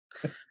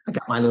 I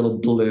got my little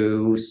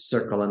blue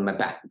circle in my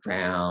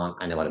background.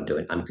 I know what I'm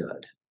doing. I'm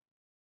good.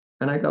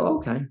 And I go,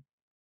 okay,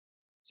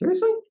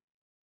 seriously?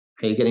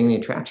 Are you getting any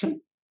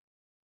traction?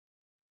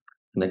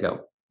 And they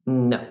go,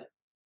 no,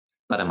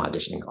 but I'm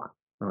auditioning a lot.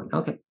 Like,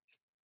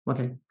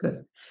 okay,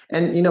 good.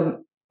 And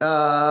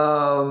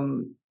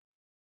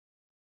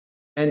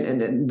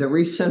and the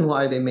reason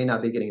why they may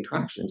not be getting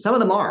traction, some of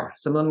them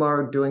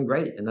are doing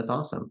great, and that's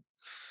awesome.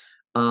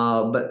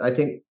 But I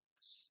think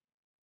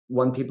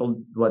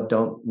what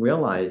don't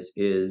realize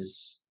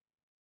is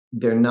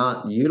they're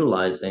not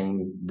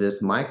utilizing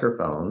this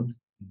microphone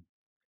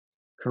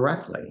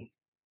correctly.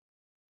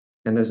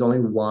 And there's only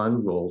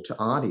one rule to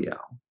audio.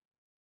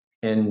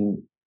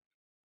 And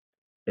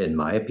in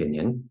my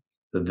opinion,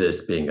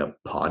 this being a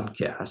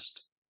podcast,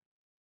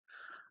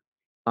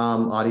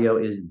 audio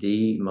is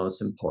the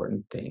most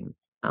important thing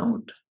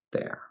out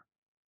there.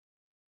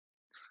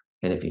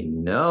 And if you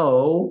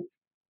know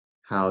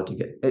how to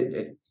get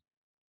it,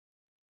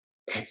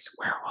 it's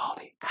where all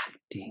the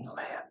acting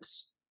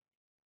lives.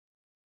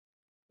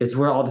 It's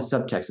where all the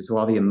subtext, it's where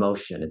all the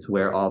emotion, it's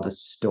where all the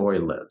story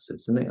lives.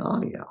 It's in the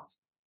audio.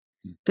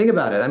 Think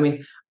about it. I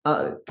mean,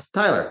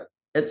 Tyler,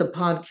 it's a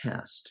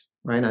podcast,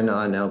 right? I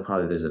know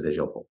probably there's a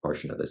visual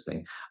portion of this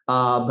thing.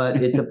 But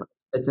it's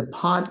a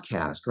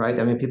podcast, right?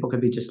 I mean, people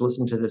could be just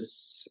listening to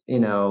this,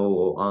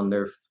 on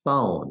their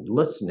phone,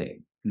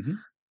 listening.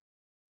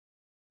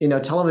 Mm-hmm.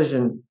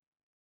 Television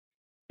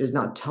is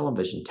not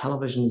television.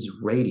 Television is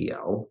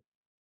radio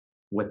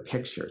with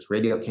pictures.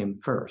 Radio came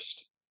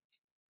first.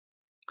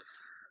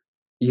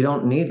 You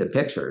don't need the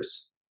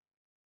pictures.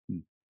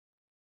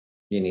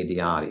 You need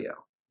the audio.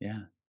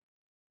 Yeah.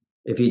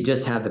 If you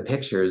just have the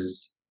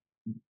pictures,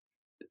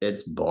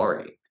 it's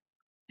boring.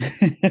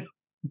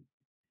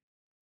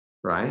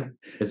 Right?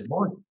 It's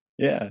boring.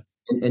 Yeah.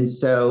 And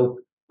so,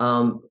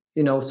 so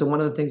one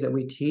of the things that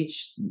we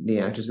teach the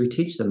actors, we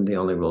teach them the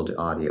only rule to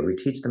audio. We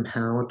teach them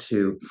how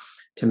to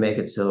make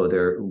it so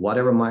they're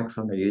whatever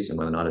microphone they're using,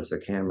 whether or not it's their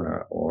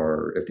camera,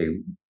 or if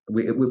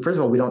we first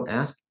of all, we don't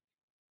ask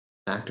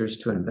actors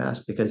to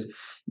invest, because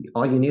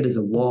all you need is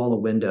a wall, a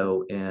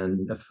window,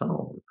 and a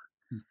phone.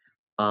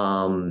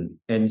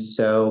 And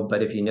so,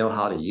 but if you know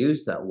how to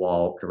use that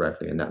wall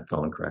correctly, and that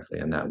phone correctly,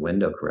 and that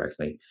window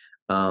correctly,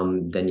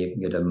 then you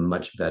can get a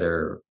much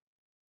better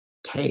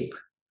tape.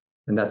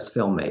 And that's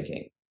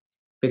filmmaking.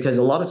 Because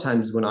a lot of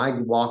times when I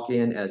walk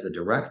in as a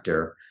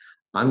director,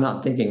 I'm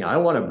not thinking I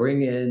want to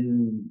bring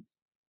in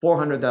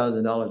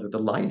 $400,000 with the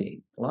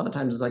lighting. A lot of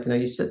times it's like,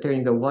 you sit there and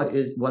you go,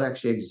 what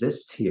actually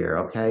exists here?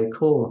 Okay,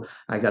 cool.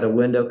 I got a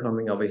window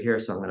coming over here,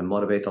 so I'm going to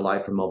motivate the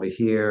light from over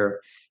here.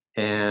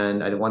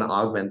 And I want to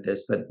augment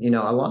this. But, a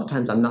lot of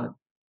times I'm not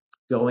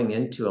going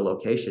into a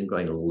location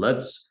going,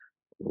 let's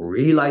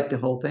relight the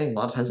whole thing. A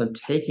lot of times I'm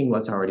taking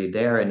what's already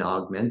there and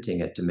augmenting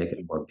it to make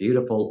it more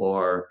beautiful,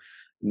 or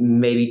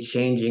maybe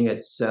changing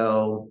it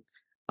so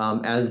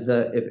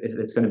if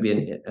it's going to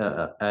be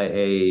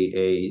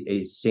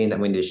a scene that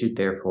we need to shoot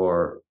there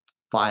for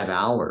 5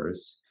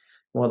 hours,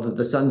 well,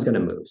 the sun's going to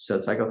move. So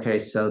it's like, okay,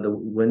 so the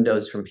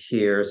window's from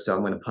here, so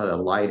I'm going to put a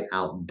light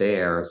out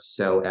there,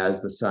 so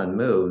as the sun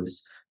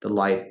moves, the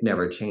light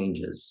never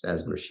changes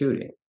as we're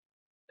shooting.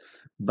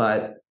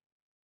 But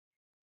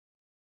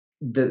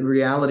the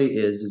reality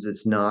is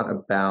it's not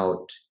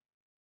about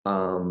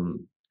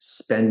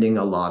spending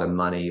a lot of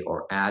money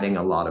or adding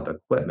a lot of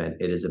equipment.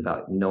 It is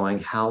about knowing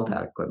how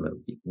that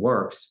equipment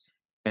works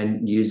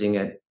and using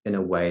it in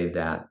a way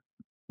that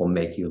will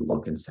make you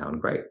look and sound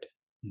great.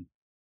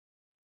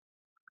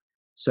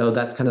 So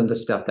that's kind of the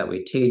stuff that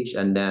we teach.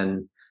 And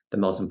then the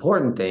most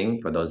important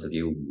thing for those of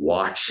you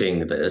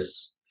watching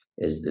this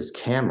is this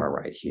camera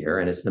right here.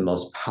 And it's the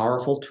most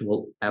powerful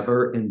tool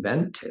ever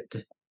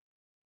invented.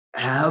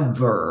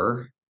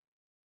 Ever.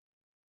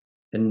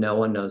 And no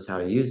one knows how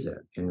to use it.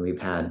 And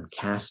we've had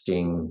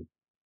casting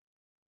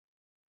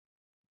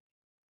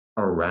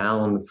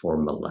around for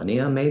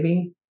millennia,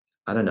 maybe.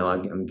 I don't know.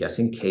 I'm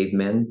guessing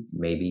cavemen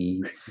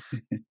maybe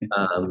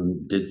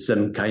did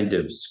some kind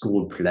of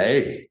school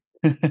play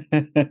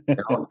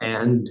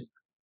And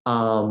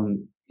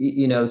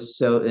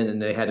so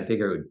and they had to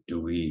figure out, do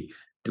we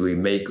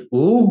make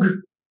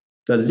Oog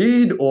the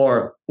lead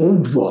or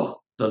Umbra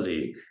the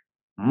lead?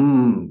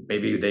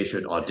 Maybe they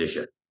should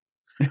audition.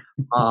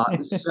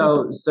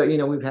 So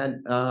we've had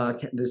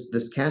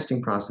this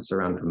casting process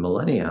around for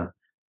millennia,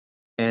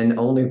 and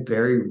only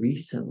very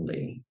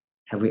recently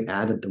have we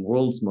added the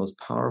world's most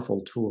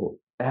powerful tool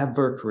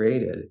ever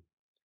created.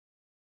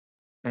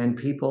 And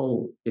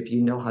people, if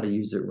you know how to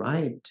use it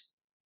right,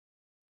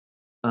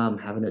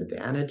 have an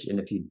advantage, and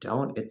if you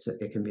don't,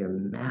 it can be a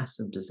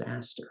massive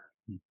disaster.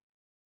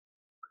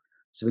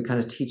 So we kind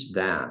of teach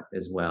that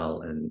as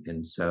well, and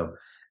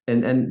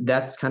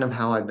that's kind of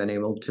how I've been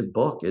able to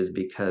book, is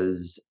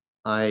because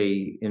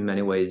in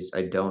many ways,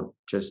 I don't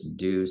just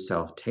do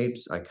self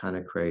tapes. I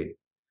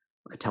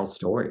tell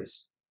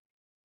stories.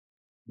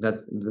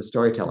 That's the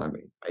storyteller in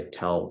me. I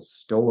tell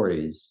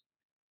stories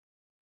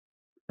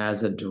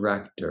as a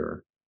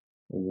director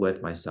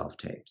with my self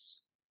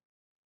tapes,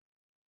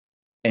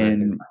 and I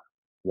think And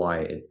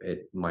why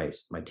my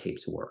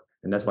tapes work,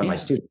 and that's why my yeah.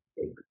 student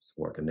tapes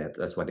work, and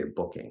that's why they're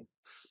booking.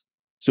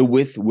 So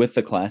with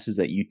the classes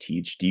that you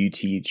teach, do you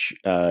teach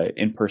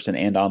in person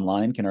and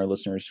online? Can our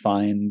listeners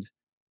find,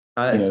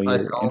 It's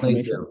your only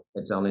information? Zoom.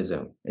 It's only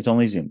Zoom. It's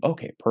only Zoom.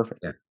 Okay,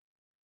 perfect. Yeah.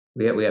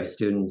 We have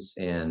students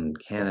in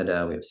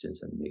Canada, we have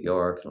students in New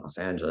York and Los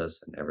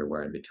Angeles and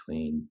everywhere in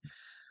between.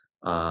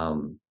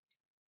 Um,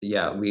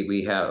 yeah,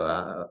 we have.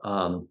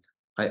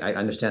 I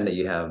understand that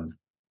you have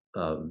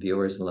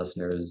viewers and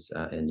listeners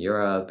in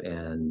Europe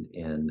and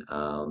in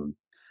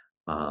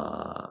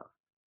uh,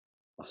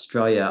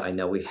 Australia. I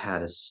know we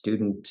had a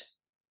student.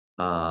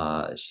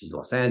 She's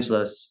Los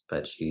Angeles,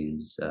 but she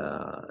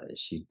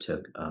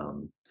took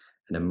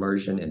an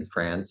immersion in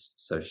France,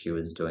 so she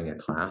was doing a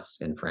class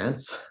in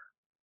France.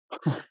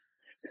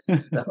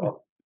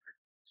 So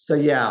So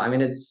yeah, I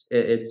mean, it's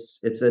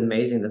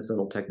amazing, this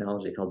little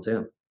technology called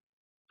Zoom.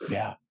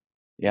 Yeah.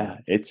 Yeah.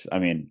 Yeah, I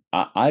mean,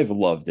 I've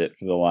loved it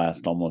for the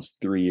last almost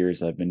 3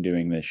 years I've been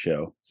doing this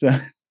show. So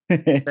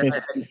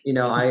it's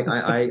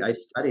I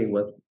study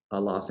with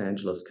a Los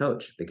Angeles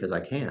coach because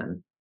I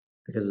can,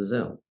 because of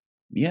Zoom.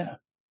 yeah,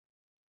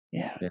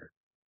 yeah. Yeah.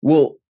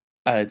 Well,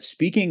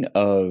 speaking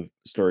of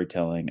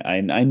storytelling,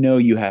 I know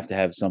you have to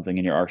have something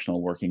in your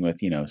arsenal working with,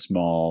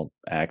 small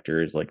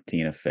actors like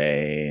Tina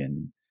Fey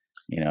and,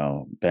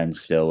 Ben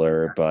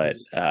Stiller, but,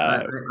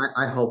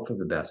 I hope for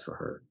the best for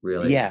her,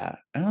 really. yeah,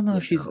 I don't know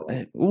You if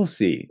know, we'll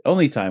see.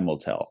 Only time will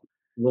tell.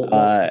 we'll see.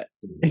 Uh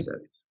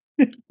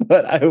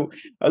But I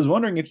was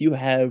wondering if you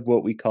have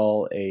what we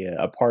call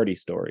a party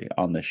story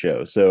on the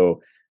show.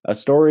 So a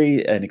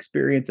story, an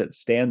experience that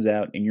stands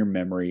out in your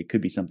memory. It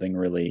could be something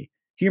really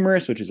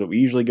humorous, which is what we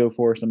usually go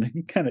for,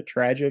 something kind of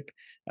tragic,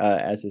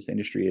 as this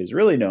industry is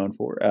really known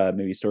for,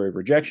 maybe a story of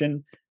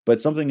rejection, but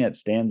something that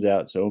stands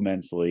out so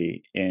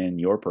immensely in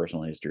your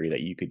personal history that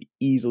you could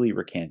easily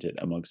recant it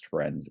amongst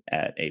friends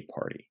at a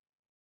party.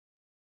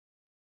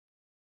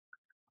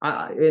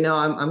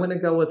 I'm gonna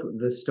go with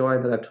the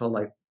story that I've told,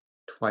 like,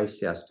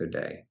 twice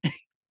yesterday.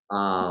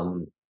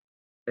 Um,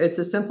 it's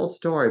a simple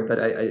story, but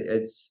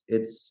it's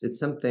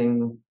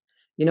something.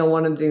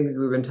 One of the things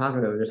we've been talking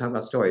about, we've been talking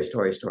about story,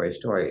 story, story,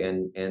 story,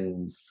 and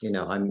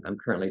I'm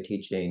currently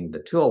teaching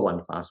the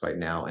 201 class right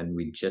now, and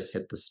we just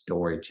hit the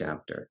story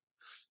chapter.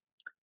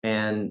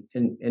 And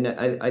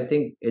I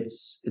think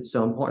it's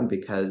so important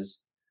because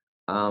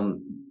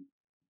um,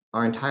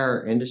 our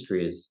entire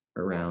industry is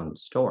around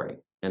story.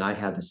 And I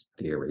have this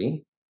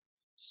theory,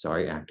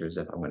 sorry, actors,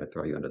 if I'm going to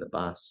throw you under the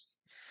bus,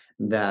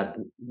 that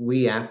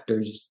we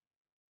actors,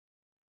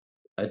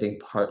 I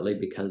think partly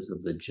because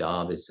of the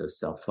job is so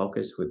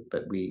self-focused,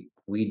 but we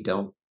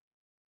don't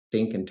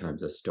think in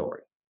terms of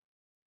story.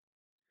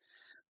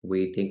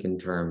 We think in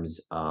terms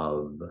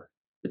of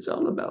it's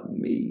all about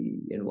me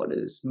and what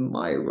is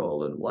my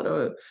role and what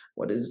are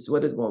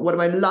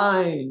my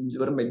lines,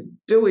 what am I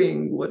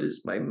doing, what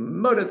is my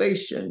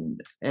motivation,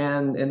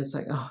 and it's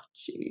like, oh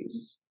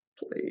geez,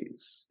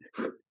 please.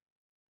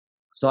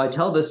 So I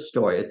tell this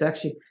story. It's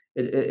actually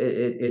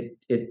it's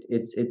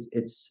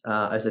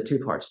as a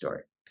two-part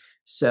story.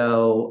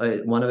 So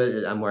one of it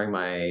is I'm wearing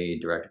my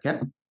director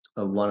cap.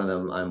 One of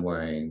them I'm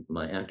wearing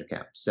my actor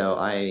cap. So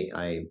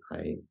I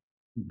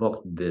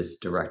booked this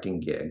directing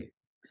gig.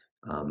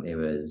 It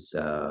was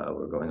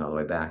we're going all the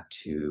way back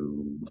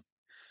to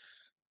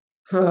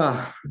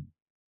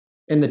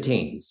in the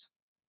teens,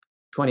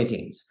 20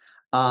 teens.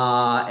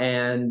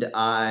 And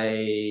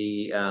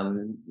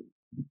I'm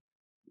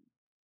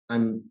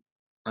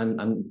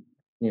I'm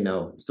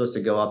supposed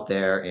to go up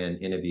there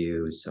and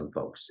interview some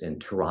folks in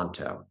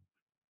Toronto.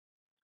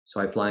 So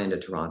I fly into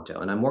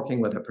Toronto, and I'm working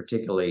with a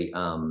particularly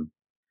I'll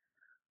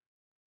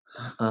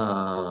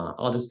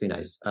just be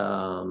nice,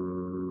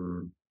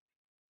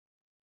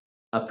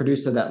 a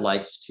producer that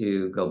likes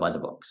to go by the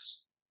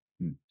books.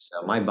 Hmm.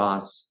 So my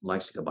boss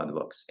likes to go by the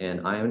books,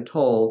 and I am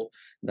told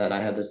that I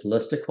have this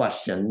list of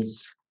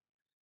questions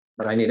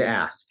that I need to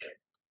ask.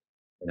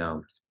 You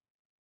know,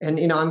 and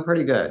I'm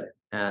pretty good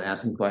at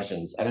asking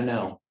questions. I don't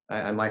know.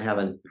 I might have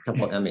a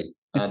couple of Emmys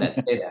that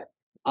say that.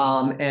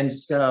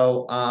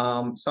 So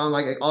I'm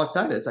like all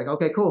excited. It's like,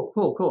 okay, cool,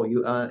 cool, cool.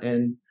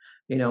 And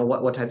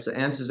what types of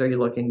answers are you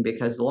looking?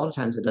 Because a lot of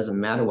times it doesn't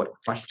matter what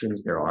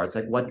questions there are. It's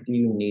like, what do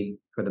you need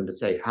for them to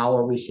say? How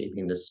are we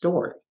shaping this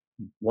story?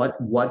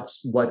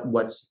 What's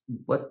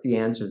the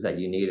answers that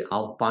you need?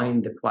 I'll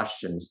find the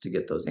questions to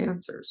get those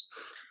answers.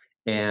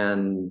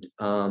 And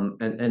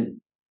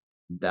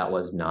that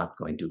was not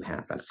going to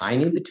happen. I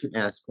needed to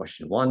ask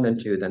question one, then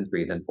two, then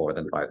three, then four,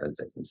 then five, then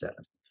six, and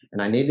seven.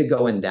 And I needed to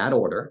go in that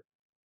order.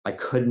 I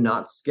could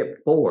not skip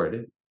forward.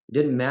 It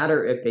didn't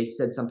matter if they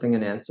said something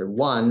in answer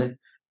one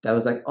that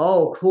was like,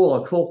 oh, cool,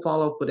 a cool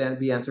follow-up would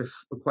be answer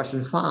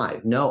question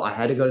five. No, I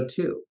had to go to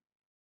two.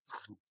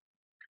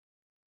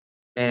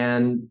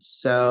 And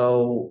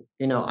so,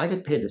 I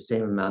get paid the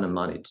same amount of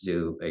money to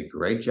do a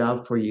great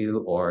job for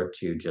you or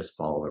to just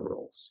follow the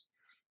rules.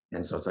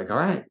 And so it's like, all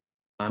right,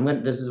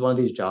 this is one of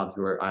these jobs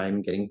where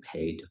I'm getting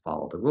paid to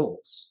follow the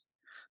rules.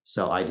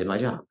 So I did my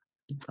job.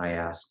 I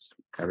asked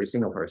every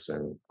single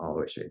person all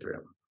the way straight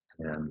through,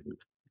 and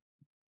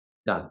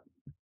done.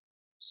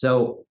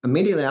 So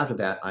immediately after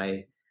that,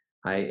 I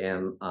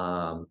am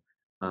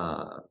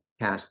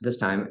cast, this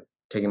time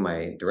taking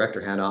my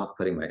director hat off,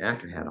 putting my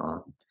actor hat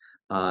on,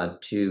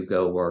 to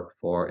go work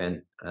for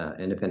an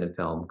independent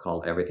film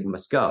called Everything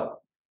Must Go.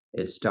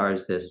 It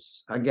stars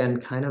this, again,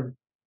 kind of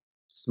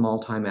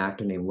small-time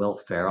actor named Will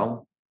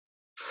Ferrell.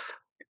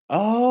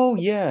 Oh,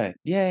 yeah.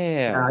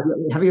 Yeah.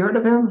 Have you heard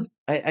of him?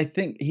 I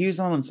think he was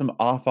on some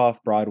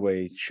off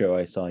Broadway show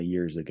I saw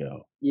years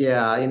ago.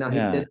 Yeah, he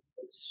Yeah. did a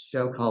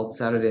show called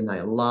Saturday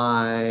Night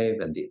Live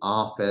and The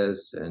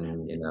Office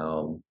and,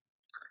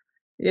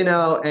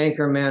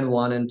 Anchorman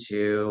 1 and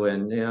 2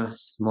 and,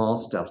 small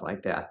stuff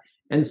like that.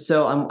 And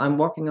so I'm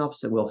working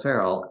opposite Will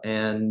Ferrell,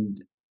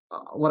 and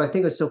what I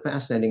think was so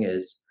fascinating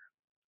is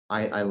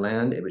I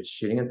land, it was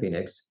shooting in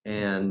Phoenix,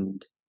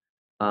 and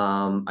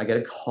I get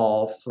a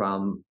call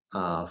from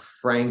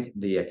Frank,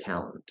 the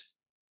accountant.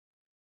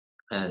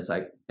 And it's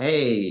like,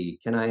 hey,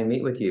 can I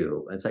meet with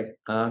you? And it's like,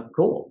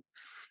 cool.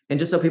 And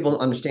just so people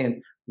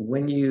understand,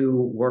 when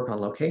you work on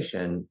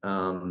location,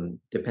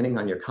 depending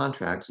on your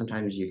contract,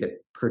 sometimes you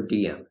get per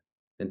diem.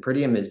 And per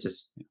diem is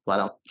just flat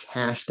out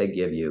cash they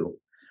give you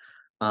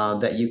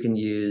that you can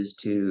use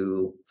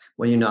to,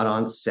 when you're not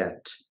on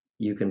set,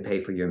 you can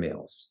pay for your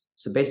meals.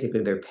 So basically,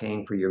 they're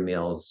paying for your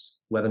meals,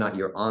 whether or not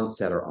you're on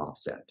set or off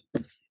set.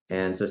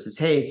 And so it says,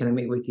 hey, can I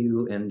meet with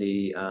you in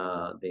the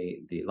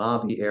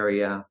lobby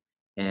area?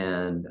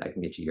 And I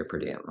can get you your per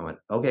diem. I went,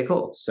 okay,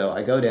 cool. So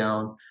I go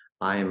down.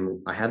 I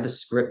have the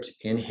script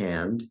in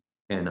hand,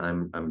 and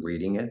I'm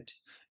reading it.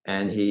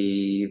 And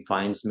he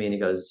finds me and he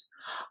goes,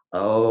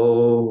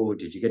 oh,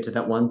 did you get to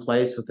that one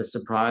place with the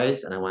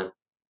surprise? And I went,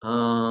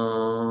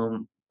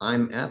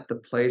 I'm at the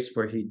place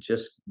where he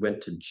just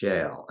went to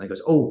jail. And he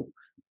goes, oh.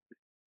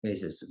 And he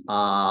says,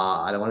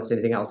 I don't want to say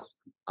anything else.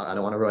 I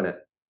don't want to ruin it.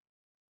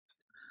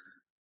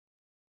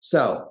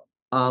 So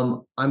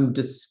I'm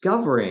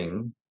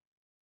discovering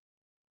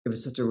it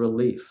was such a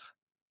relief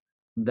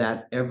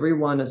that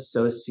everyone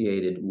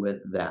associated with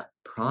that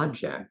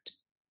project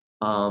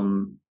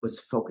was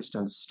focused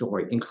on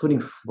story,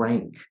 including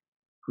Frank,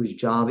 whose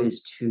job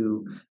is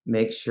to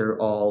make sure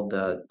all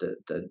the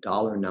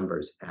dollar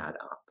numbers add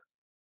up.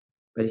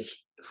 But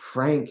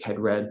Frank had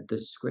read the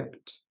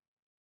script.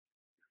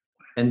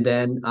 And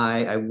then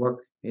I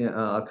work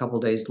a couple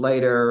days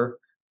later.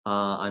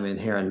 I'm in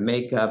hair and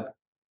makeup.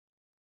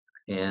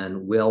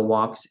 And Will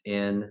walks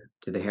in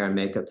to the hair and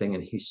makeup thing,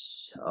 and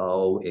he's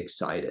so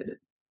excited.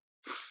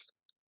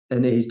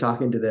 And then he's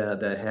talking to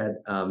the head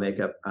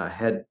makeup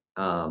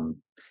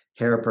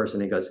hair person.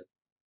 He goes,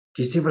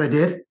 "Do you see what I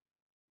did?"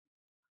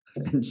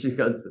 And she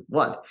goes,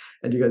 "What?"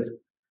 And she goes,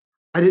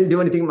 "I didn't do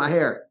anything with my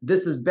hair.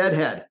 This is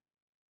bedhead."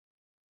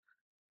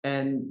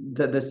 And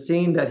the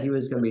scene that he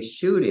was going to be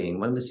shooting,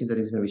 one of the scenes that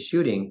he was going to be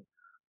shooting,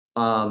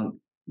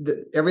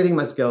 Everything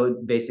Must Go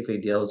basically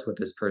deals with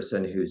this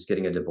person who's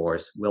getting a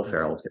divorce. Will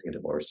Ferrell is getting a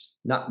divorce.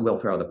 Not Will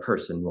Ferrell, the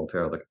person. Will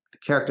Ferrell, the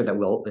character that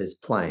Will is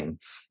playing,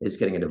 is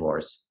getting a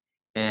divorce.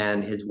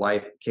 And his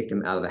wife kicked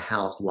him out of the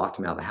house, locked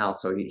him out of the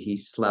house. So he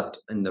slept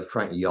in the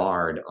front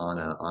yard on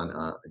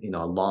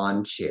a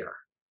lawn chair.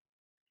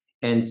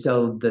 And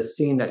so the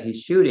scene that he's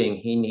shooting,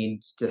 he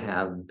needs to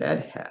have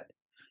bedhead.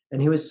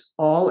 And he was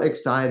all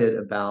excited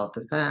about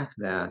the fact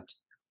that,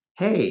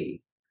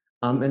 hey,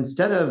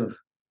 instead of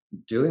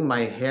doing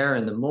my hair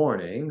in the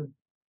morning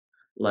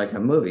like a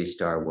movie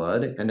star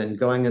would, and then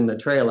going in the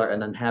trailer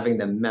and then having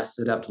them mess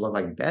it up to look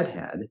like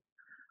bedhead,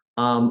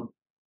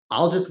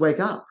 I'll just wake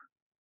up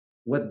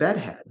with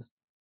bedhead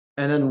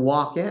and then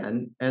walk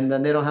in, and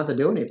then they don't have to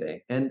do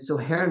anything. And so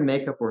hair and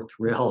makeup were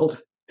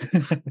thrilled.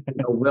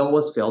 Will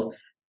was filled.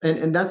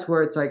 And that's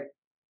where it's like,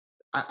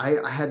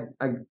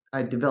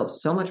 I developed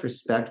so much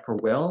respect for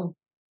Will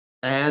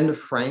and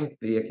Frank,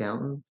 the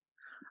accountant,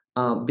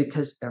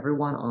 because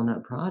everyone on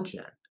that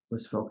project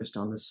was focused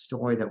on the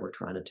story that we're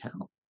trying to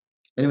tell.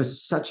 And it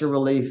was such a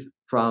relief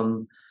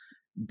from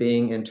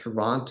being in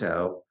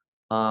Toronto,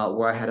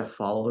 where I had to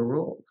follow the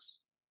rules.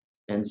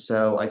 And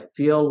so I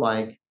feel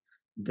like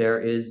there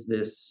is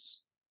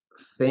this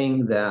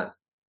thing that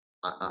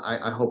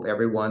I hope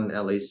everyone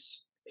at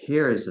least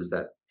hears is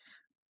that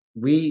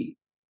we,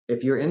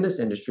 if you're in this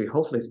industry,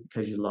 hopefully it's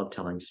because you love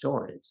telling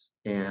stories,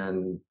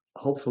 and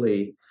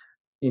hopefully,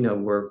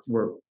 we're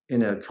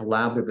in a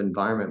collaborative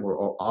environment. We're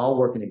all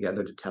working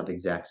together to tell the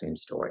exact same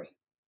story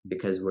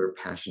because we're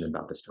passionate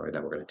about the story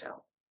that we're going to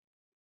tell.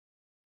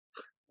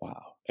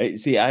 Wow.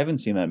 See, I haven't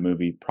seen that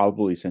movie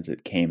probably since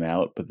it came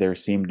out, but there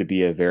seemed to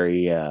be a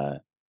very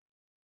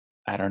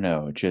I don't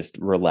know, just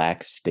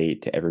relaxed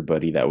state to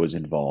everybody that was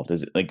involved.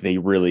 Is it like they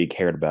really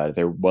cared about it?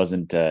 There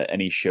wasn't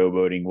any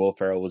showboating. Will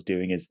Ferrell was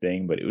doing his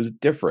thing, but it was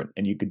different,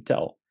 and you could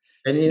tell.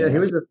 And You know,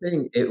 here's the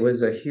thing: it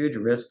was a huge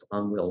risk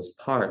on Will's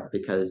part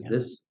because yeah.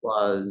 this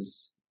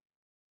was,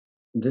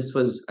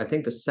 I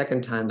think, the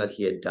second time that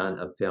he had done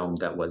a film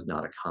that was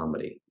not a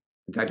comedy.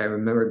 In fact, I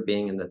remember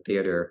being in the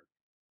theater,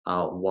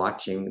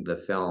 watching the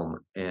film,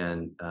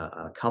 and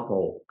a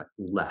couple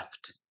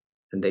left,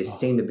 and they Oh,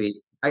 seemed to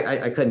be.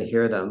 I couldn't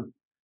hear them,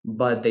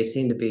 but they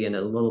seemed to be in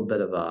a little bit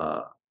of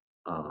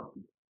um,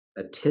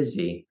 a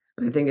tizzy.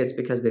 And I think it's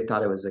because they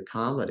thought it was a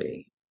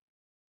comedy,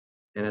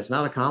 and it's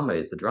not a comedy;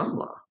 it's a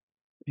drama.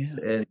 yeah.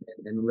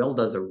 And Will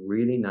does a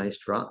really nice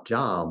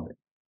job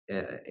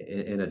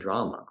in a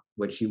drama,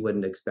 which you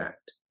wouldn't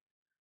expect.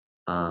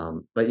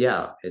 But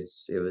yeah,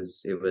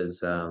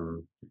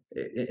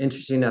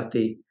 interesting enough.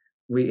 The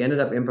We ended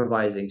up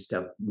improvising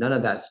stuff. None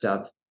of that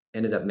stuff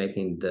ended up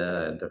making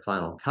the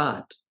final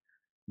cut,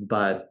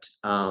 but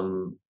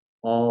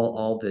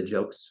all the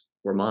jokes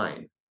were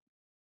mine.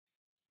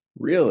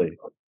 Really?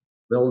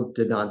 Will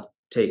did not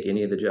take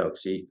any of the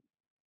jokes. He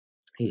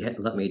had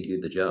let me do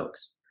the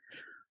jokes.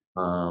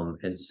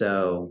 And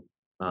so,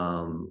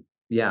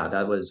 yeah,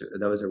 that was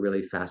a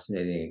really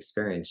fascinating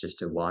experience just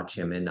to watch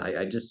him. And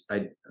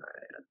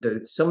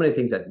there's so many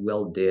things that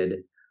Will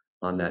did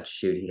on that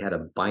shoot. He had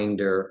a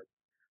binder,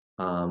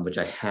 which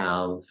I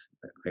have.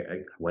 I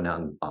went out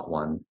and bought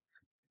one,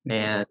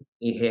 and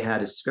he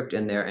had a script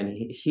in there, and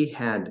he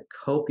had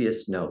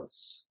copious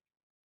notes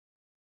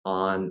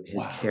on his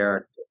Wow.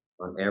 character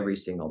on every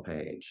single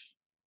page.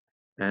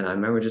 And I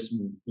remember just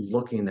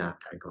looking at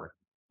that, going,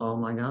 "Oh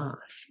my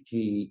gosh,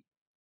 he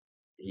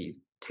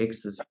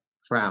takes this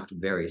craft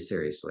very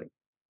seriously.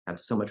 I have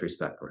so much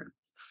respect for him."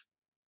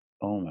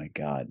 Oh my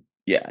god.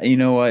 Yeah, you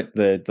know what?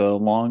 The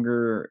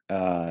longer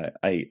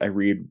I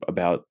read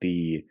about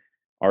the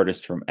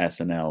artists from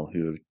SNL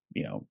who,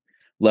 you know,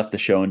 left the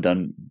show and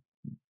done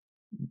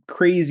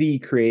crazy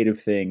creative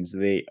things,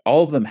 they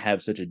all of them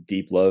have such a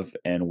deep love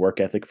and work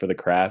ethic for the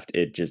craft.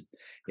 It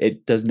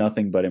does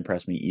nothing but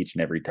impress me each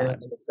and every And time.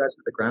 it starts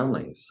with the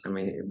Groundlings. I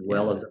mean,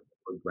 Will Yeah. is a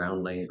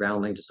groundling.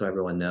 Groundling, just so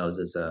everyone knows,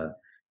 is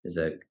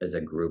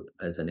a group,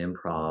 as an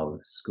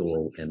improv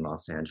school in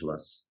Los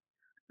Angeles.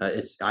 I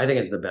think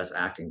it's the best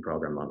acting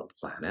program on the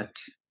planet,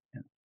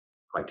 Yeah.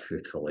 quite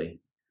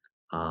truthfully.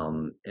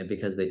 And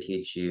because they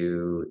teach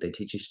you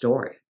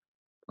story.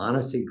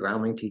 Honestly,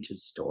 Groundling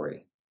teaches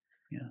story.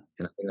 Yeah.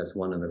 And I think that's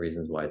one of the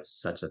reasons why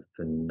it's such a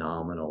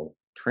phenomenal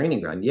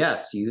training ground.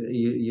 Yes,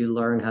 you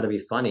learn how to be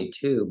funny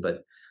too,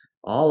 but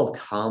all of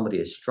comedy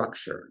is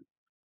structure,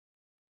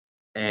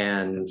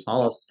 and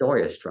all of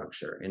story is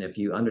structure. And if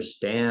you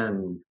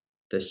understand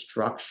the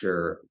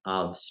structure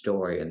of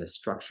story and the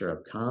structure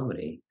of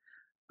comedy,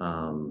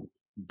 um,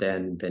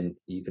 then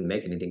you can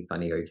make anything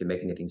funny, or you can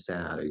make anything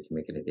sad, or you can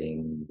make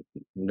anything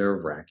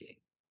nerve wracking.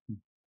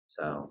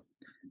 So,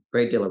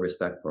 great deal of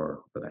respect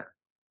for that.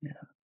 Yeah.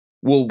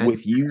 Well, And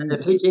with you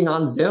they're teaching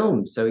on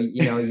Zoom, so,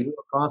 you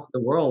across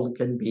the world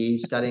can be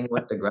studying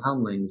with the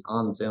Groundlings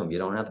on Zoom. You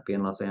don't have to be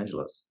in Los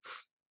Angeles.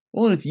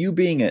 well, with you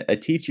being a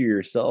teacher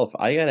yourself,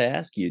 I gotta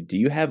ask you, do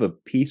you have a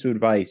piece of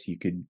advice you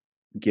could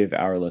give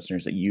our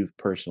listeners that you've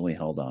personally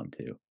held on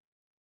to?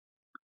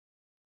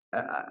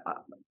 Uh,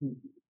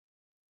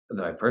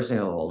 that I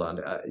personally hold on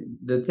to.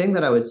 The thing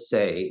that I would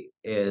say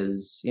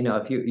is,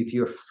 if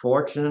you're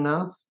fortunate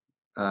enough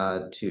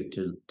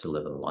to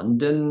live in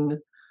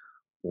London,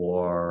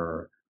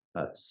 or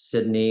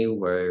Sydney,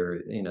 where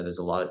there's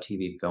a lot of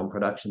TV film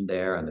production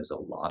there, and there's a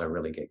lot of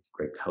really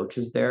great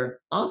coaches there.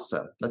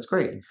 Awesome, that's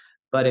great.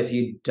 But if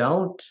you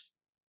don't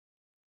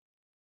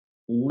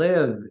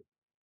live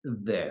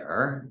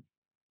there,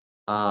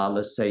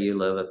 let's say you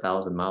live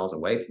 1,000 miles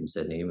away from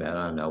Sydney, I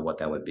don't know what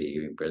that would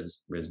be,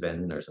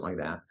 Brisbane or something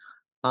like that.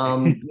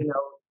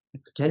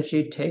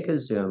 Potentially take a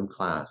Zoom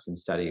class and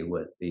study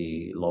with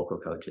the local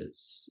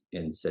coaches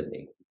in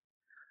Sydney.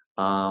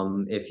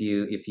 If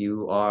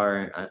you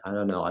are, I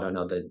don't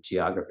know the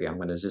geography. I'm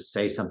going to just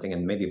say something,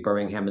 and maybe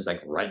Birmingham is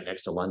like right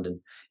next to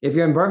London. If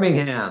you're in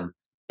Birmingham,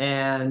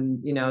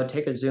 and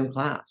take a Zoom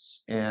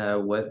class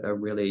with a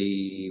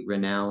really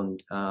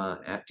renowned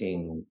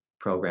acting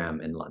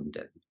program in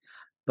London.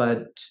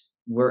 But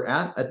we're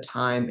at a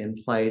time and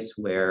place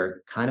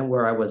where, kind of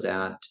where I was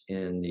at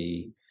in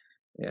the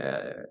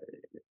uh,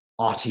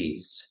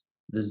 aughties,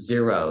 the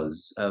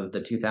zeros of the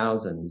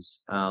 2000s,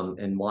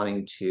 and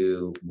wanting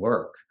to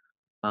work.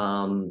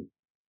 Um,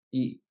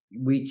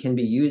 we can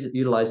be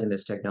utilizing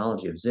this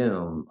technology of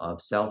Zoom,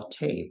 of self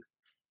tape,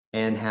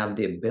 and have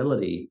the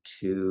ability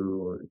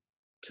to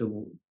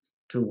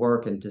to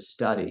work and to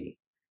study.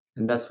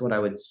 And that's what I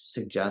would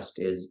suggest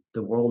is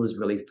the world is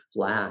really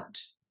flat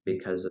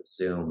because of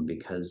Zoom,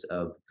 because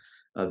of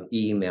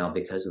email,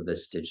 because of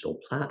this digital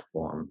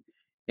platform.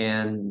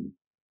 And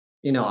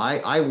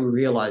I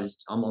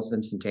realized almost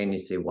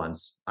instantaneously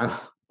once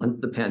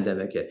the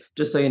pandemic hit.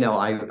 Just so you know,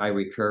 I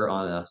recur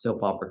on a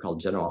soap opera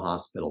called General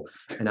Hospital,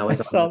 and I I was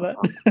on saw that.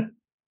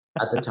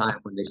 at the time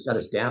when they shut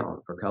us down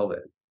for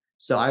COVID.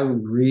 So I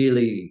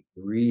really,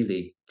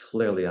 really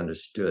clearly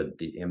understood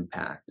the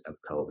impact of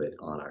COVID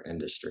on our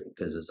industry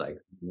because it's like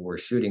we're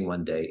shooting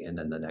one day and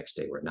then the next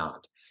day we're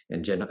not.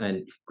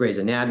 And Grey's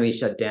Anatomy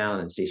shut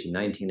down and Station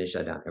 19 is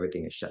shut down.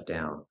 Everything is shut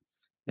down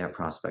at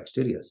Prospect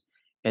Studios.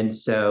 And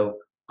so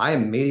I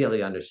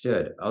immediately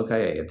understood,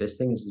 okay, if this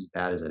thing is as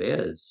bad as it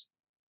is,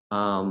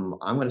 I'm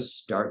going to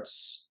start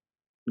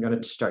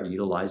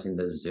utilizing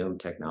the Zoom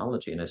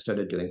technology. And I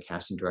started doing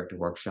casting director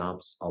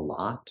workshops a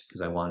lot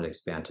because I wanted to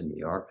expand to New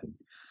York. And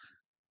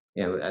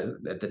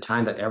at the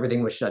time that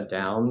everything was shut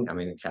down, I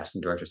mean,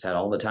 casting directors had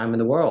all the time in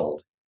the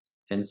world,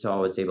 and so I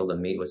was able to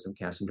meet with some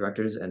casting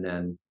directors, and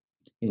then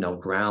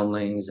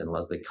Groundlings and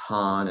Leslie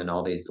Kahn and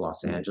all these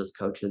Los Angeles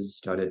coaches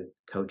started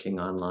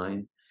coaching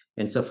online.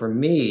 And so for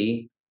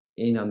me,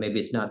 maybe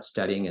it's not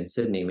studying in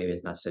Sydney, maybe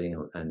it's not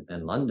studying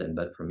in London,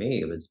 but for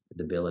me, it was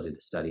the ability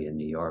to study in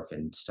New York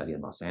and study in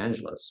Los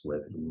Angeles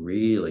with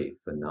really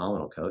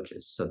phenomenal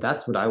coaches. So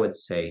that's what I would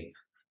say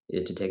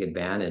to take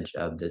advantage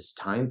of this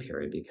time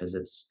period because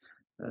it's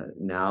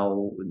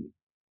now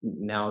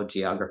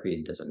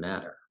geography doesn't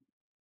matter.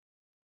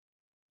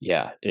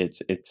 Yeah,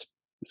 it's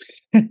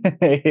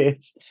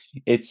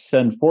it's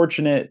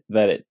unfortunate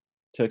that it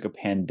took a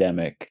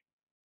pandemic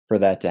for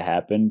that to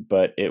happen,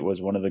 but it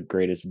was one of the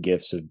greatest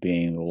gifts of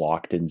being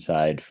locked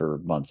inside for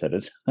months at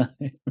a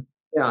time.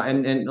 Yeah,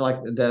 and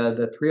like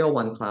the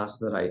 301 class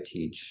that I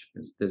teach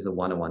is there's the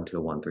 101,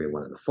 201,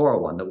 301, and the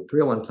 401. The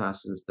 301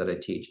 classes that I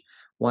teach,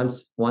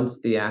 once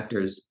the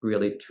actors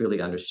really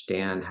truly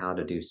understand how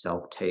to do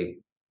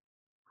self-tape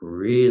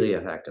really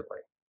effectively,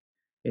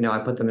 I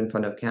put them in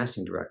front of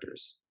casting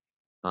directors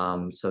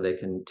so they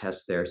can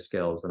test their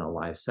skills in a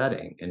live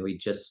setting. And we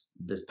just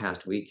this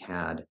past week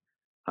had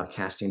a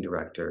casting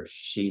director.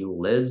 She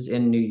lives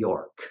in New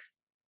York.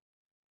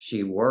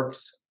 She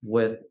works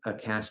with a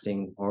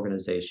casting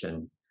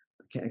organization,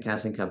 a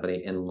casting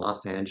company in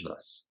Los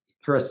Angeles.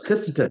 Her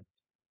assistant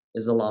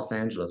is a Los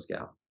Angeles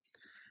gal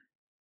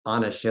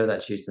on a show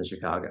that shoots in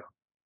Chicago.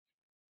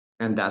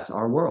 And that's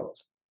our world.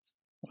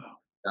 Wow.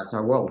 That's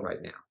our world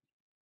right now.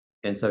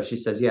 And so she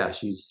says, yeah,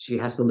 she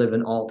has to live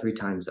in all three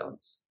time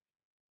zones.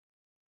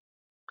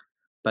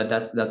 But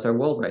that's our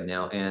world right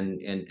now. And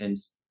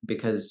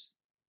because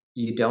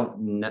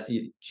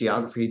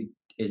geography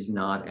is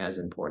not as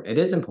important. It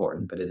is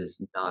important, but it is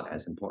not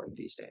as important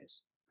these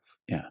days.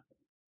 Yeah,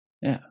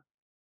 yeah.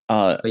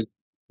 Uh, But you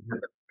have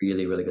a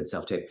really, really good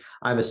self-tape.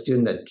 I have a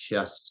student that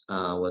just,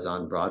 was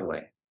on Broadway,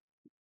 uh,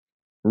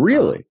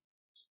 really?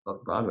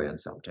 booked Broadway on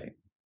self-tape,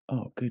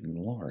 Oh, good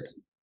lord.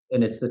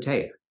 and it's the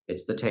tape.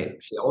 It's the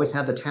tape. She always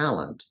had the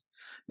talent.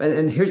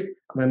 And here's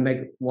I'm gonna make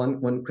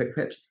one quick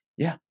pitch.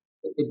 Yeah,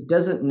 It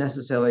doesn't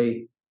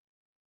necessarily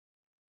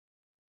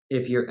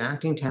if your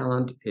acting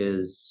talent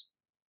is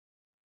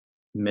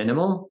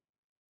minimal,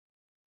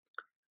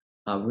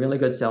 a really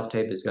good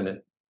self-tape is gonna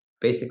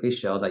basically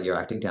show that your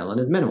acting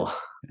talent is minimal.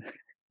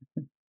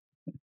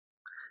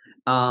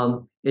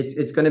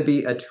 It's going to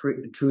be a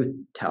truth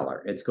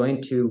teller. It's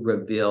going to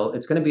reveal.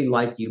 It's going to be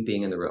like you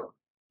being in the room.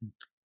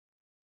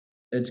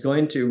 It's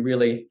going to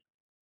really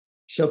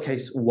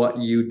showcase what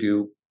you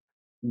do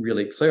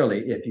really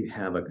clearly if you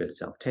have a good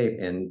self tape.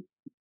 And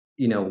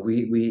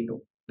we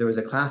there was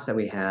a class that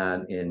we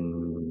had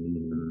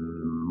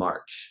in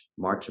March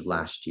of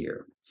last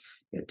year.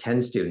 We had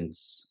 10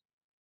 students,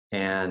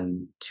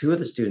 and two of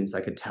the students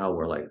I could tell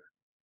were like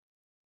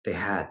they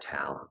had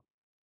talent.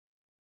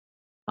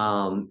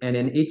 And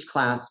in each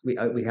class, we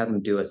have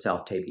them do a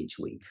self tape each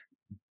week.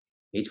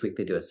 Each week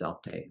they do a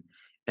self tape.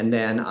 And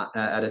then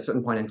at a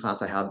certain point in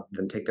class, I have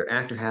them take their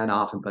actor hat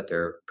off and put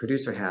their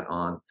producer hat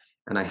on.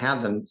 And I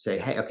have them say,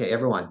 hey, okay,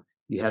 everyone,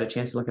 you had a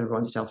chance to look at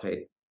everyone's self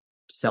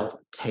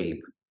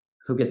tape.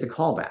 Who gets a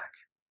callback?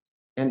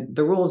 And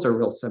the rules are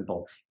real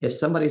simple. If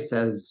somebody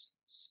says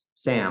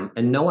Sam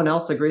and no one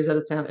else agrees that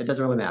it's Sam, it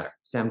doesn't really matter.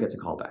 Sam gets a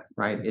callback,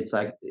 right? It's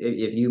like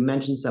if you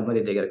mention somebody,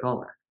 they get a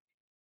callback.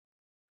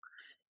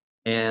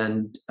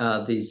 And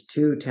these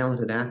two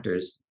talented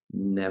actors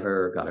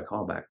never got a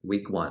callback.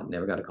 Week one,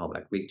 never got a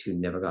callback. Week two,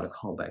 never got a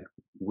callback.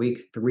 Week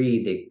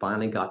three, they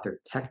finally got their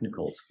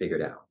technicals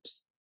figured out.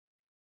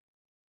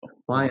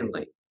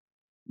 Finally,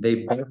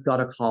 they both got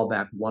a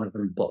callback. One of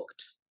them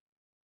booked.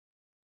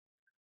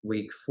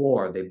 Week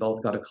four, they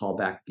both got a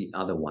callback. The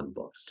other one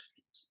booked.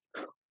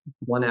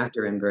 One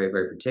actor in very,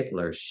 very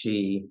particular,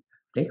 I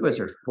think it was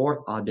her fourth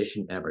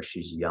audition ever.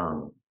 She's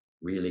young,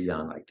 really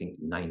young, I think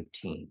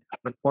 19.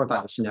 Fourth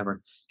audition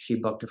ever, she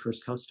booked her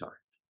first co-star.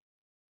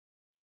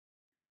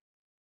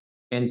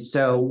 And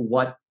so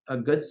what a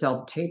good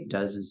self-tape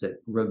does is it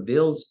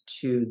reveals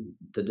to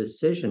the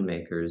decision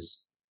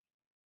makers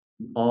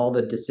all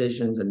the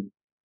decisions and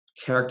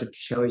character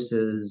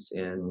choices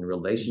and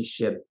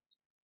relationship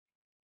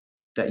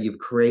that you've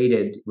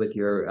created with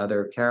your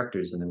other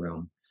characters in the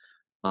room.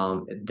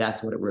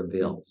 That's what it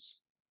reveals.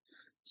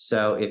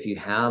 So if you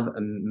have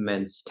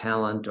immense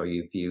talent or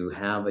if you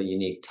have a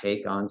unique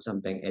take on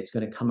something, it's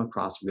going to come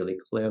across really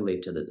clearly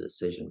to the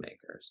decision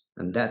makers.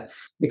 And that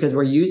because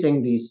we're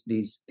using these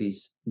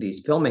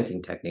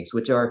filmmaking techniques,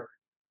 which are,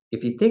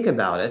 if you think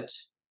about it,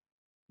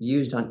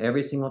 used on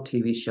every single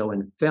TV show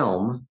and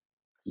film.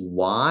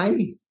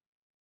 Why?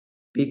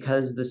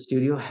 Because the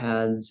studio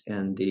heads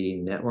and the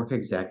network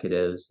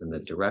executives and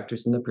the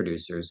directors and the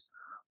producers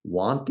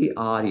want the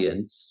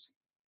audience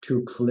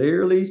to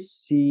clearly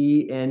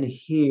see and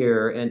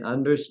hear and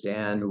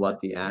understand what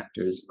the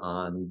actors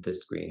on the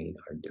screen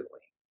are doing.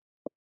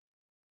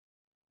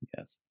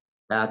 Yes.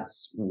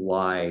 That's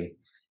why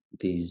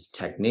these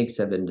techniques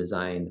have been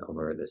designed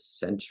over the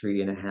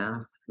century and a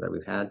half that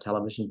we've had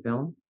television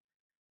film,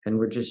 and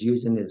we're just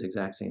using these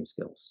exact same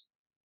skills.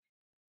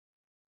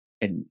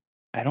 And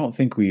I don't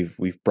think we've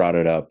brought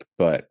it up,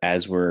 but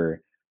as we're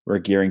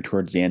gearing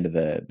towards the end of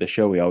the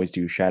show, we always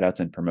do shout outs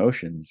and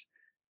promotions.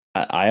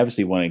 I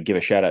obviously want to give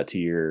a shout out to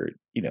your,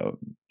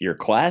 your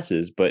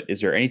classes, but is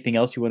there anything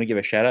else you want to give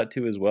a shout out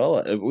to as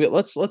well?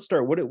 Let's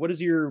start. What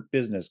is your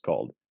business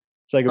called?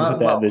 So I can put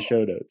that in Well, the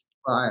show notes.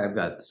 I've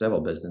got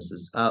several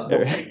businesses, but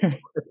if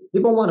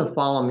people want to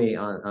follow me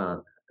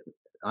on,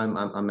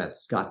 I'm at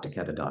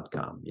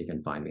scotttaketa.com. You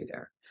can find me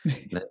there. And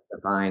then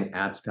find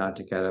at Scott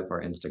Taketa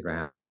for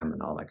Instagram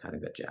and all that kind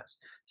of good jazz.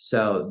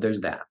 So there's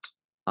that.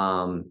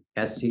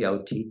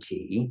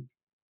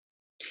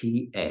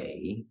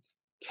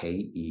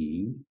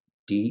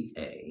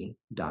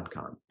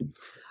 SCOTTTAKEDA.com.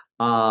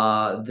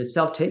 The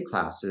self-tape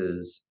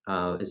classes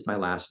is my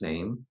last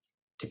name,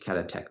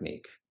 Taketa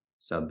Technique.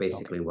 So Okay.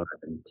 basically what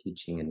I've been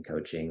teaching and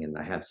coaching, and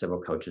I have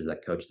several coaches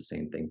that coach the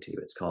same thing too.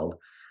 It's called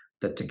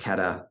the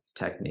Takeda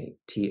Technique,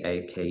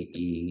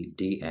 TAKEDA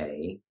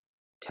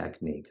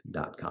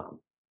technique.com.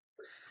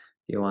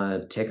 If you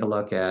want to take a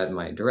look at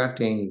my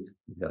directing,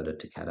 go to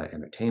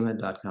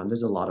takedaentertainment.com.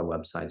 There's a lot of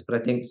websites, but I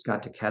think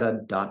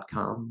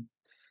scotttaketa.com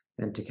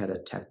and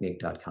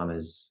takedatechnique.com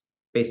is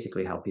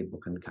basically how people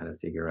can kind of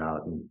figure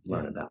out and Yeah.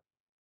 learn about.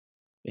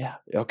 Yeah.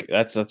 Okay.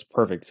 That's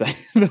perfect.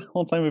 The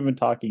whole time we've been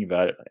talking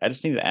about it, I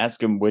just need to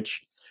ask him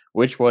which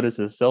one is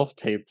his self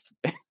tape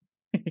Yeah,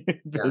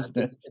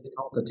 business. it's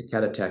called the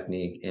Takeda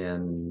Technique,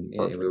 and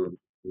Perfect.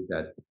 we've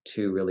got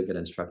two really good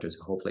instructors,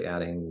 hopefully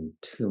adding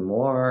two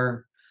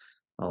more.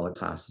 All the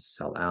classes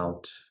sell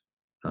out.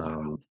 Wow.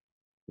 Um,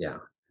 yeah,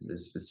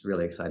 it's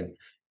really exciting.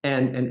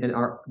 And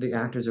our the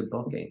actors are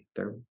booking.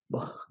 They're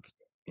booking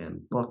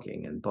and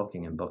booking and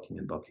booking and booking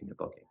and booking and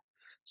booking.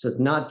 So it's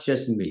not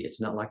just me. It's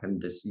not like I'm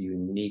this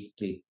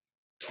uniquely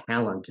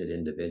talented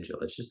individual.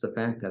 It's just the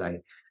fact that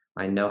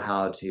I know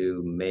how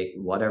to make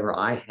whatever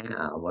I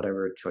have,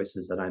 whatever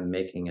choices that I'm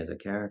making as a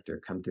character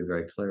come through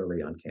very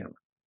clearly on camera.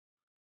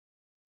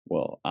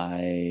 Well,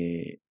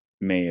 I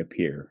may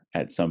appear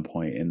at some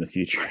point in the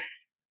future.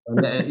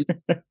 And then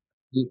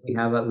we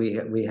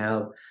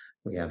have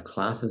we have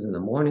classes in the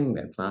morning, we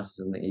have classes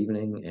in the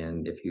evening,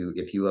 and if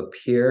you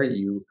appear,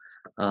 you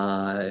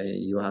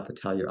have to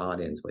tell your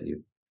audience what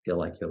you feel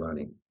like you're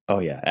learning. Oh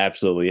yeah,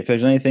 absolutely. If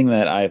there's anything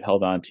that I've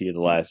held on to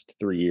the last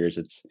 3 years,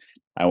 it's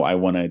I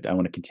want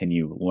to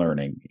continue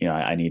learning.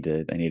 I need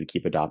to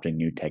keep adopting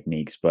new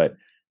techniques. But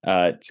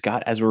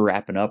Scott, as we're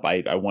wrapping up,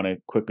 I want to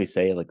quickly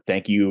say like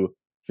thank you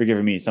for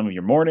giving me some of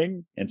your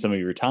morning and some of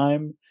your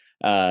time.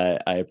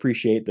 I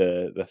appreciate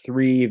the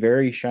three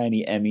very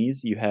shiny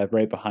Emmys you have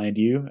right behind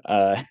you.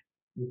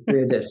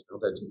 Three additional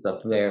digits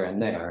up there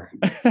and there.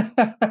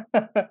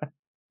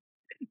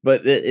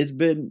 But it's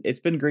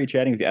been great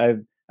chatting with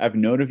you. I've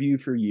known of you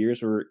for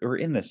years. We're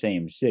in the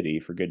same city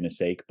for goodness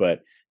sake, but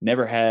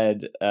never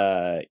had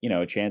a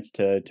chance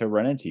to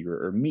run into you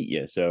or meet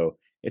you. So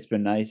it's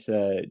been nice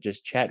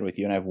just chatting with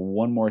you. And I have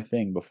one more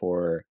thing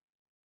before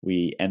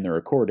we end the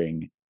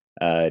recording,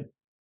 uh,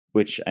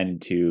 which I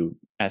need to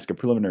ask a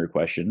preliminary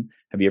question.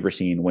 Have you ever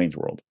seen Wayne's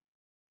World?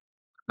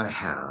 I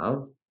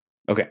have.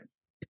 Okay.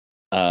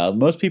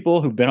 Most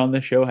people who've been on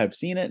this show have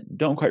seen it,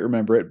 don't quite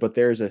remember it, but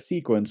there's a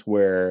sequence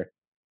where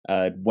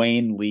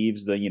Wayne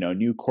leaves the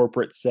new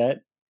corporate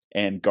set,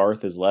 and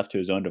Garth is left to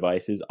his own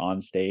devices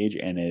on stage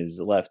and is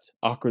left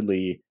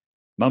awkwardly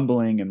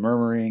mumbling and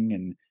murmuring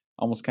and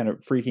almost kind of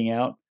freaking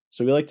out.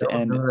 So we like to Don't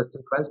end, remember the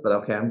sequence, but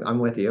okay, I'm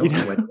with you. you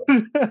I'm with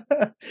you.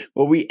 know,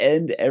 well, we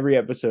end every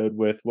episode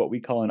with what we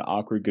call an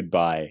awkward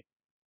goodbye,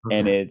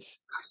 and Okay. it's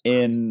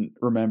in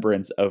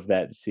remembrance of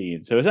that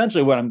scene. So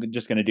essentially, what I'm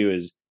just going to do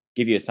is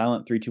give you a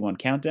silent 3, 2, 1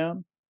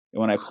 countdown,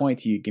 and when I point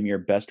to you, give me your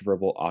best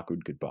verbal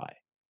awkward goodbye.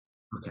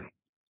 Okay.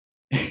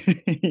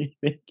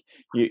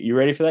 You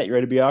ready for that? You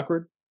ready to be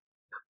awkward?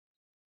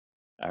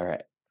 All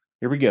right,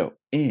 here we go.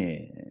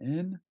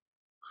 In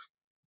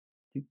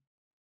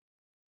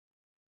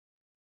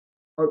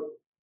Oh,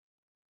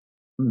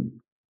 mm.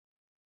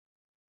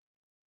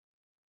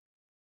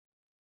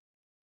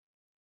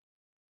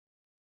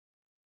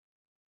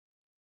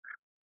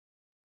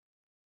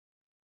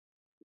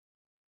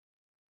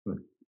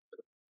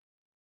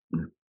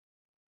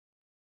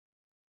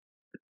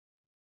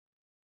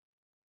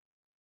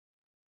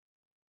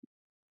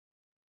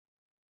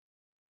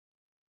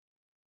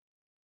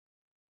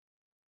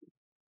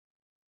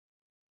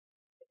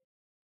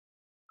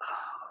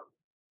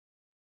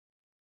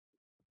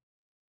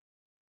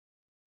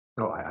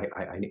 Oh,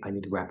 I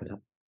need to wrap it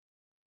up.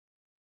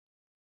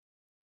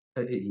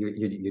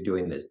 You're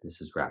doing this.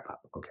 This is wrap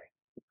up. Okay.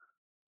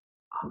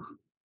 Um,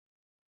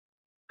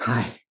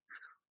 hi.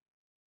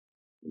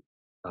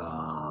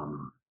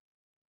 Um,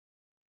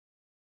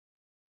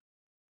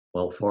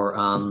 well, for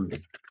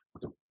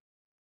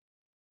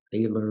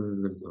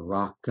Taylor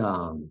Rock,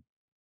 um,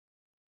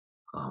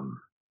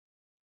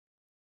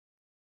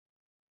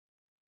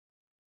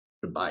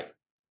 goodbye.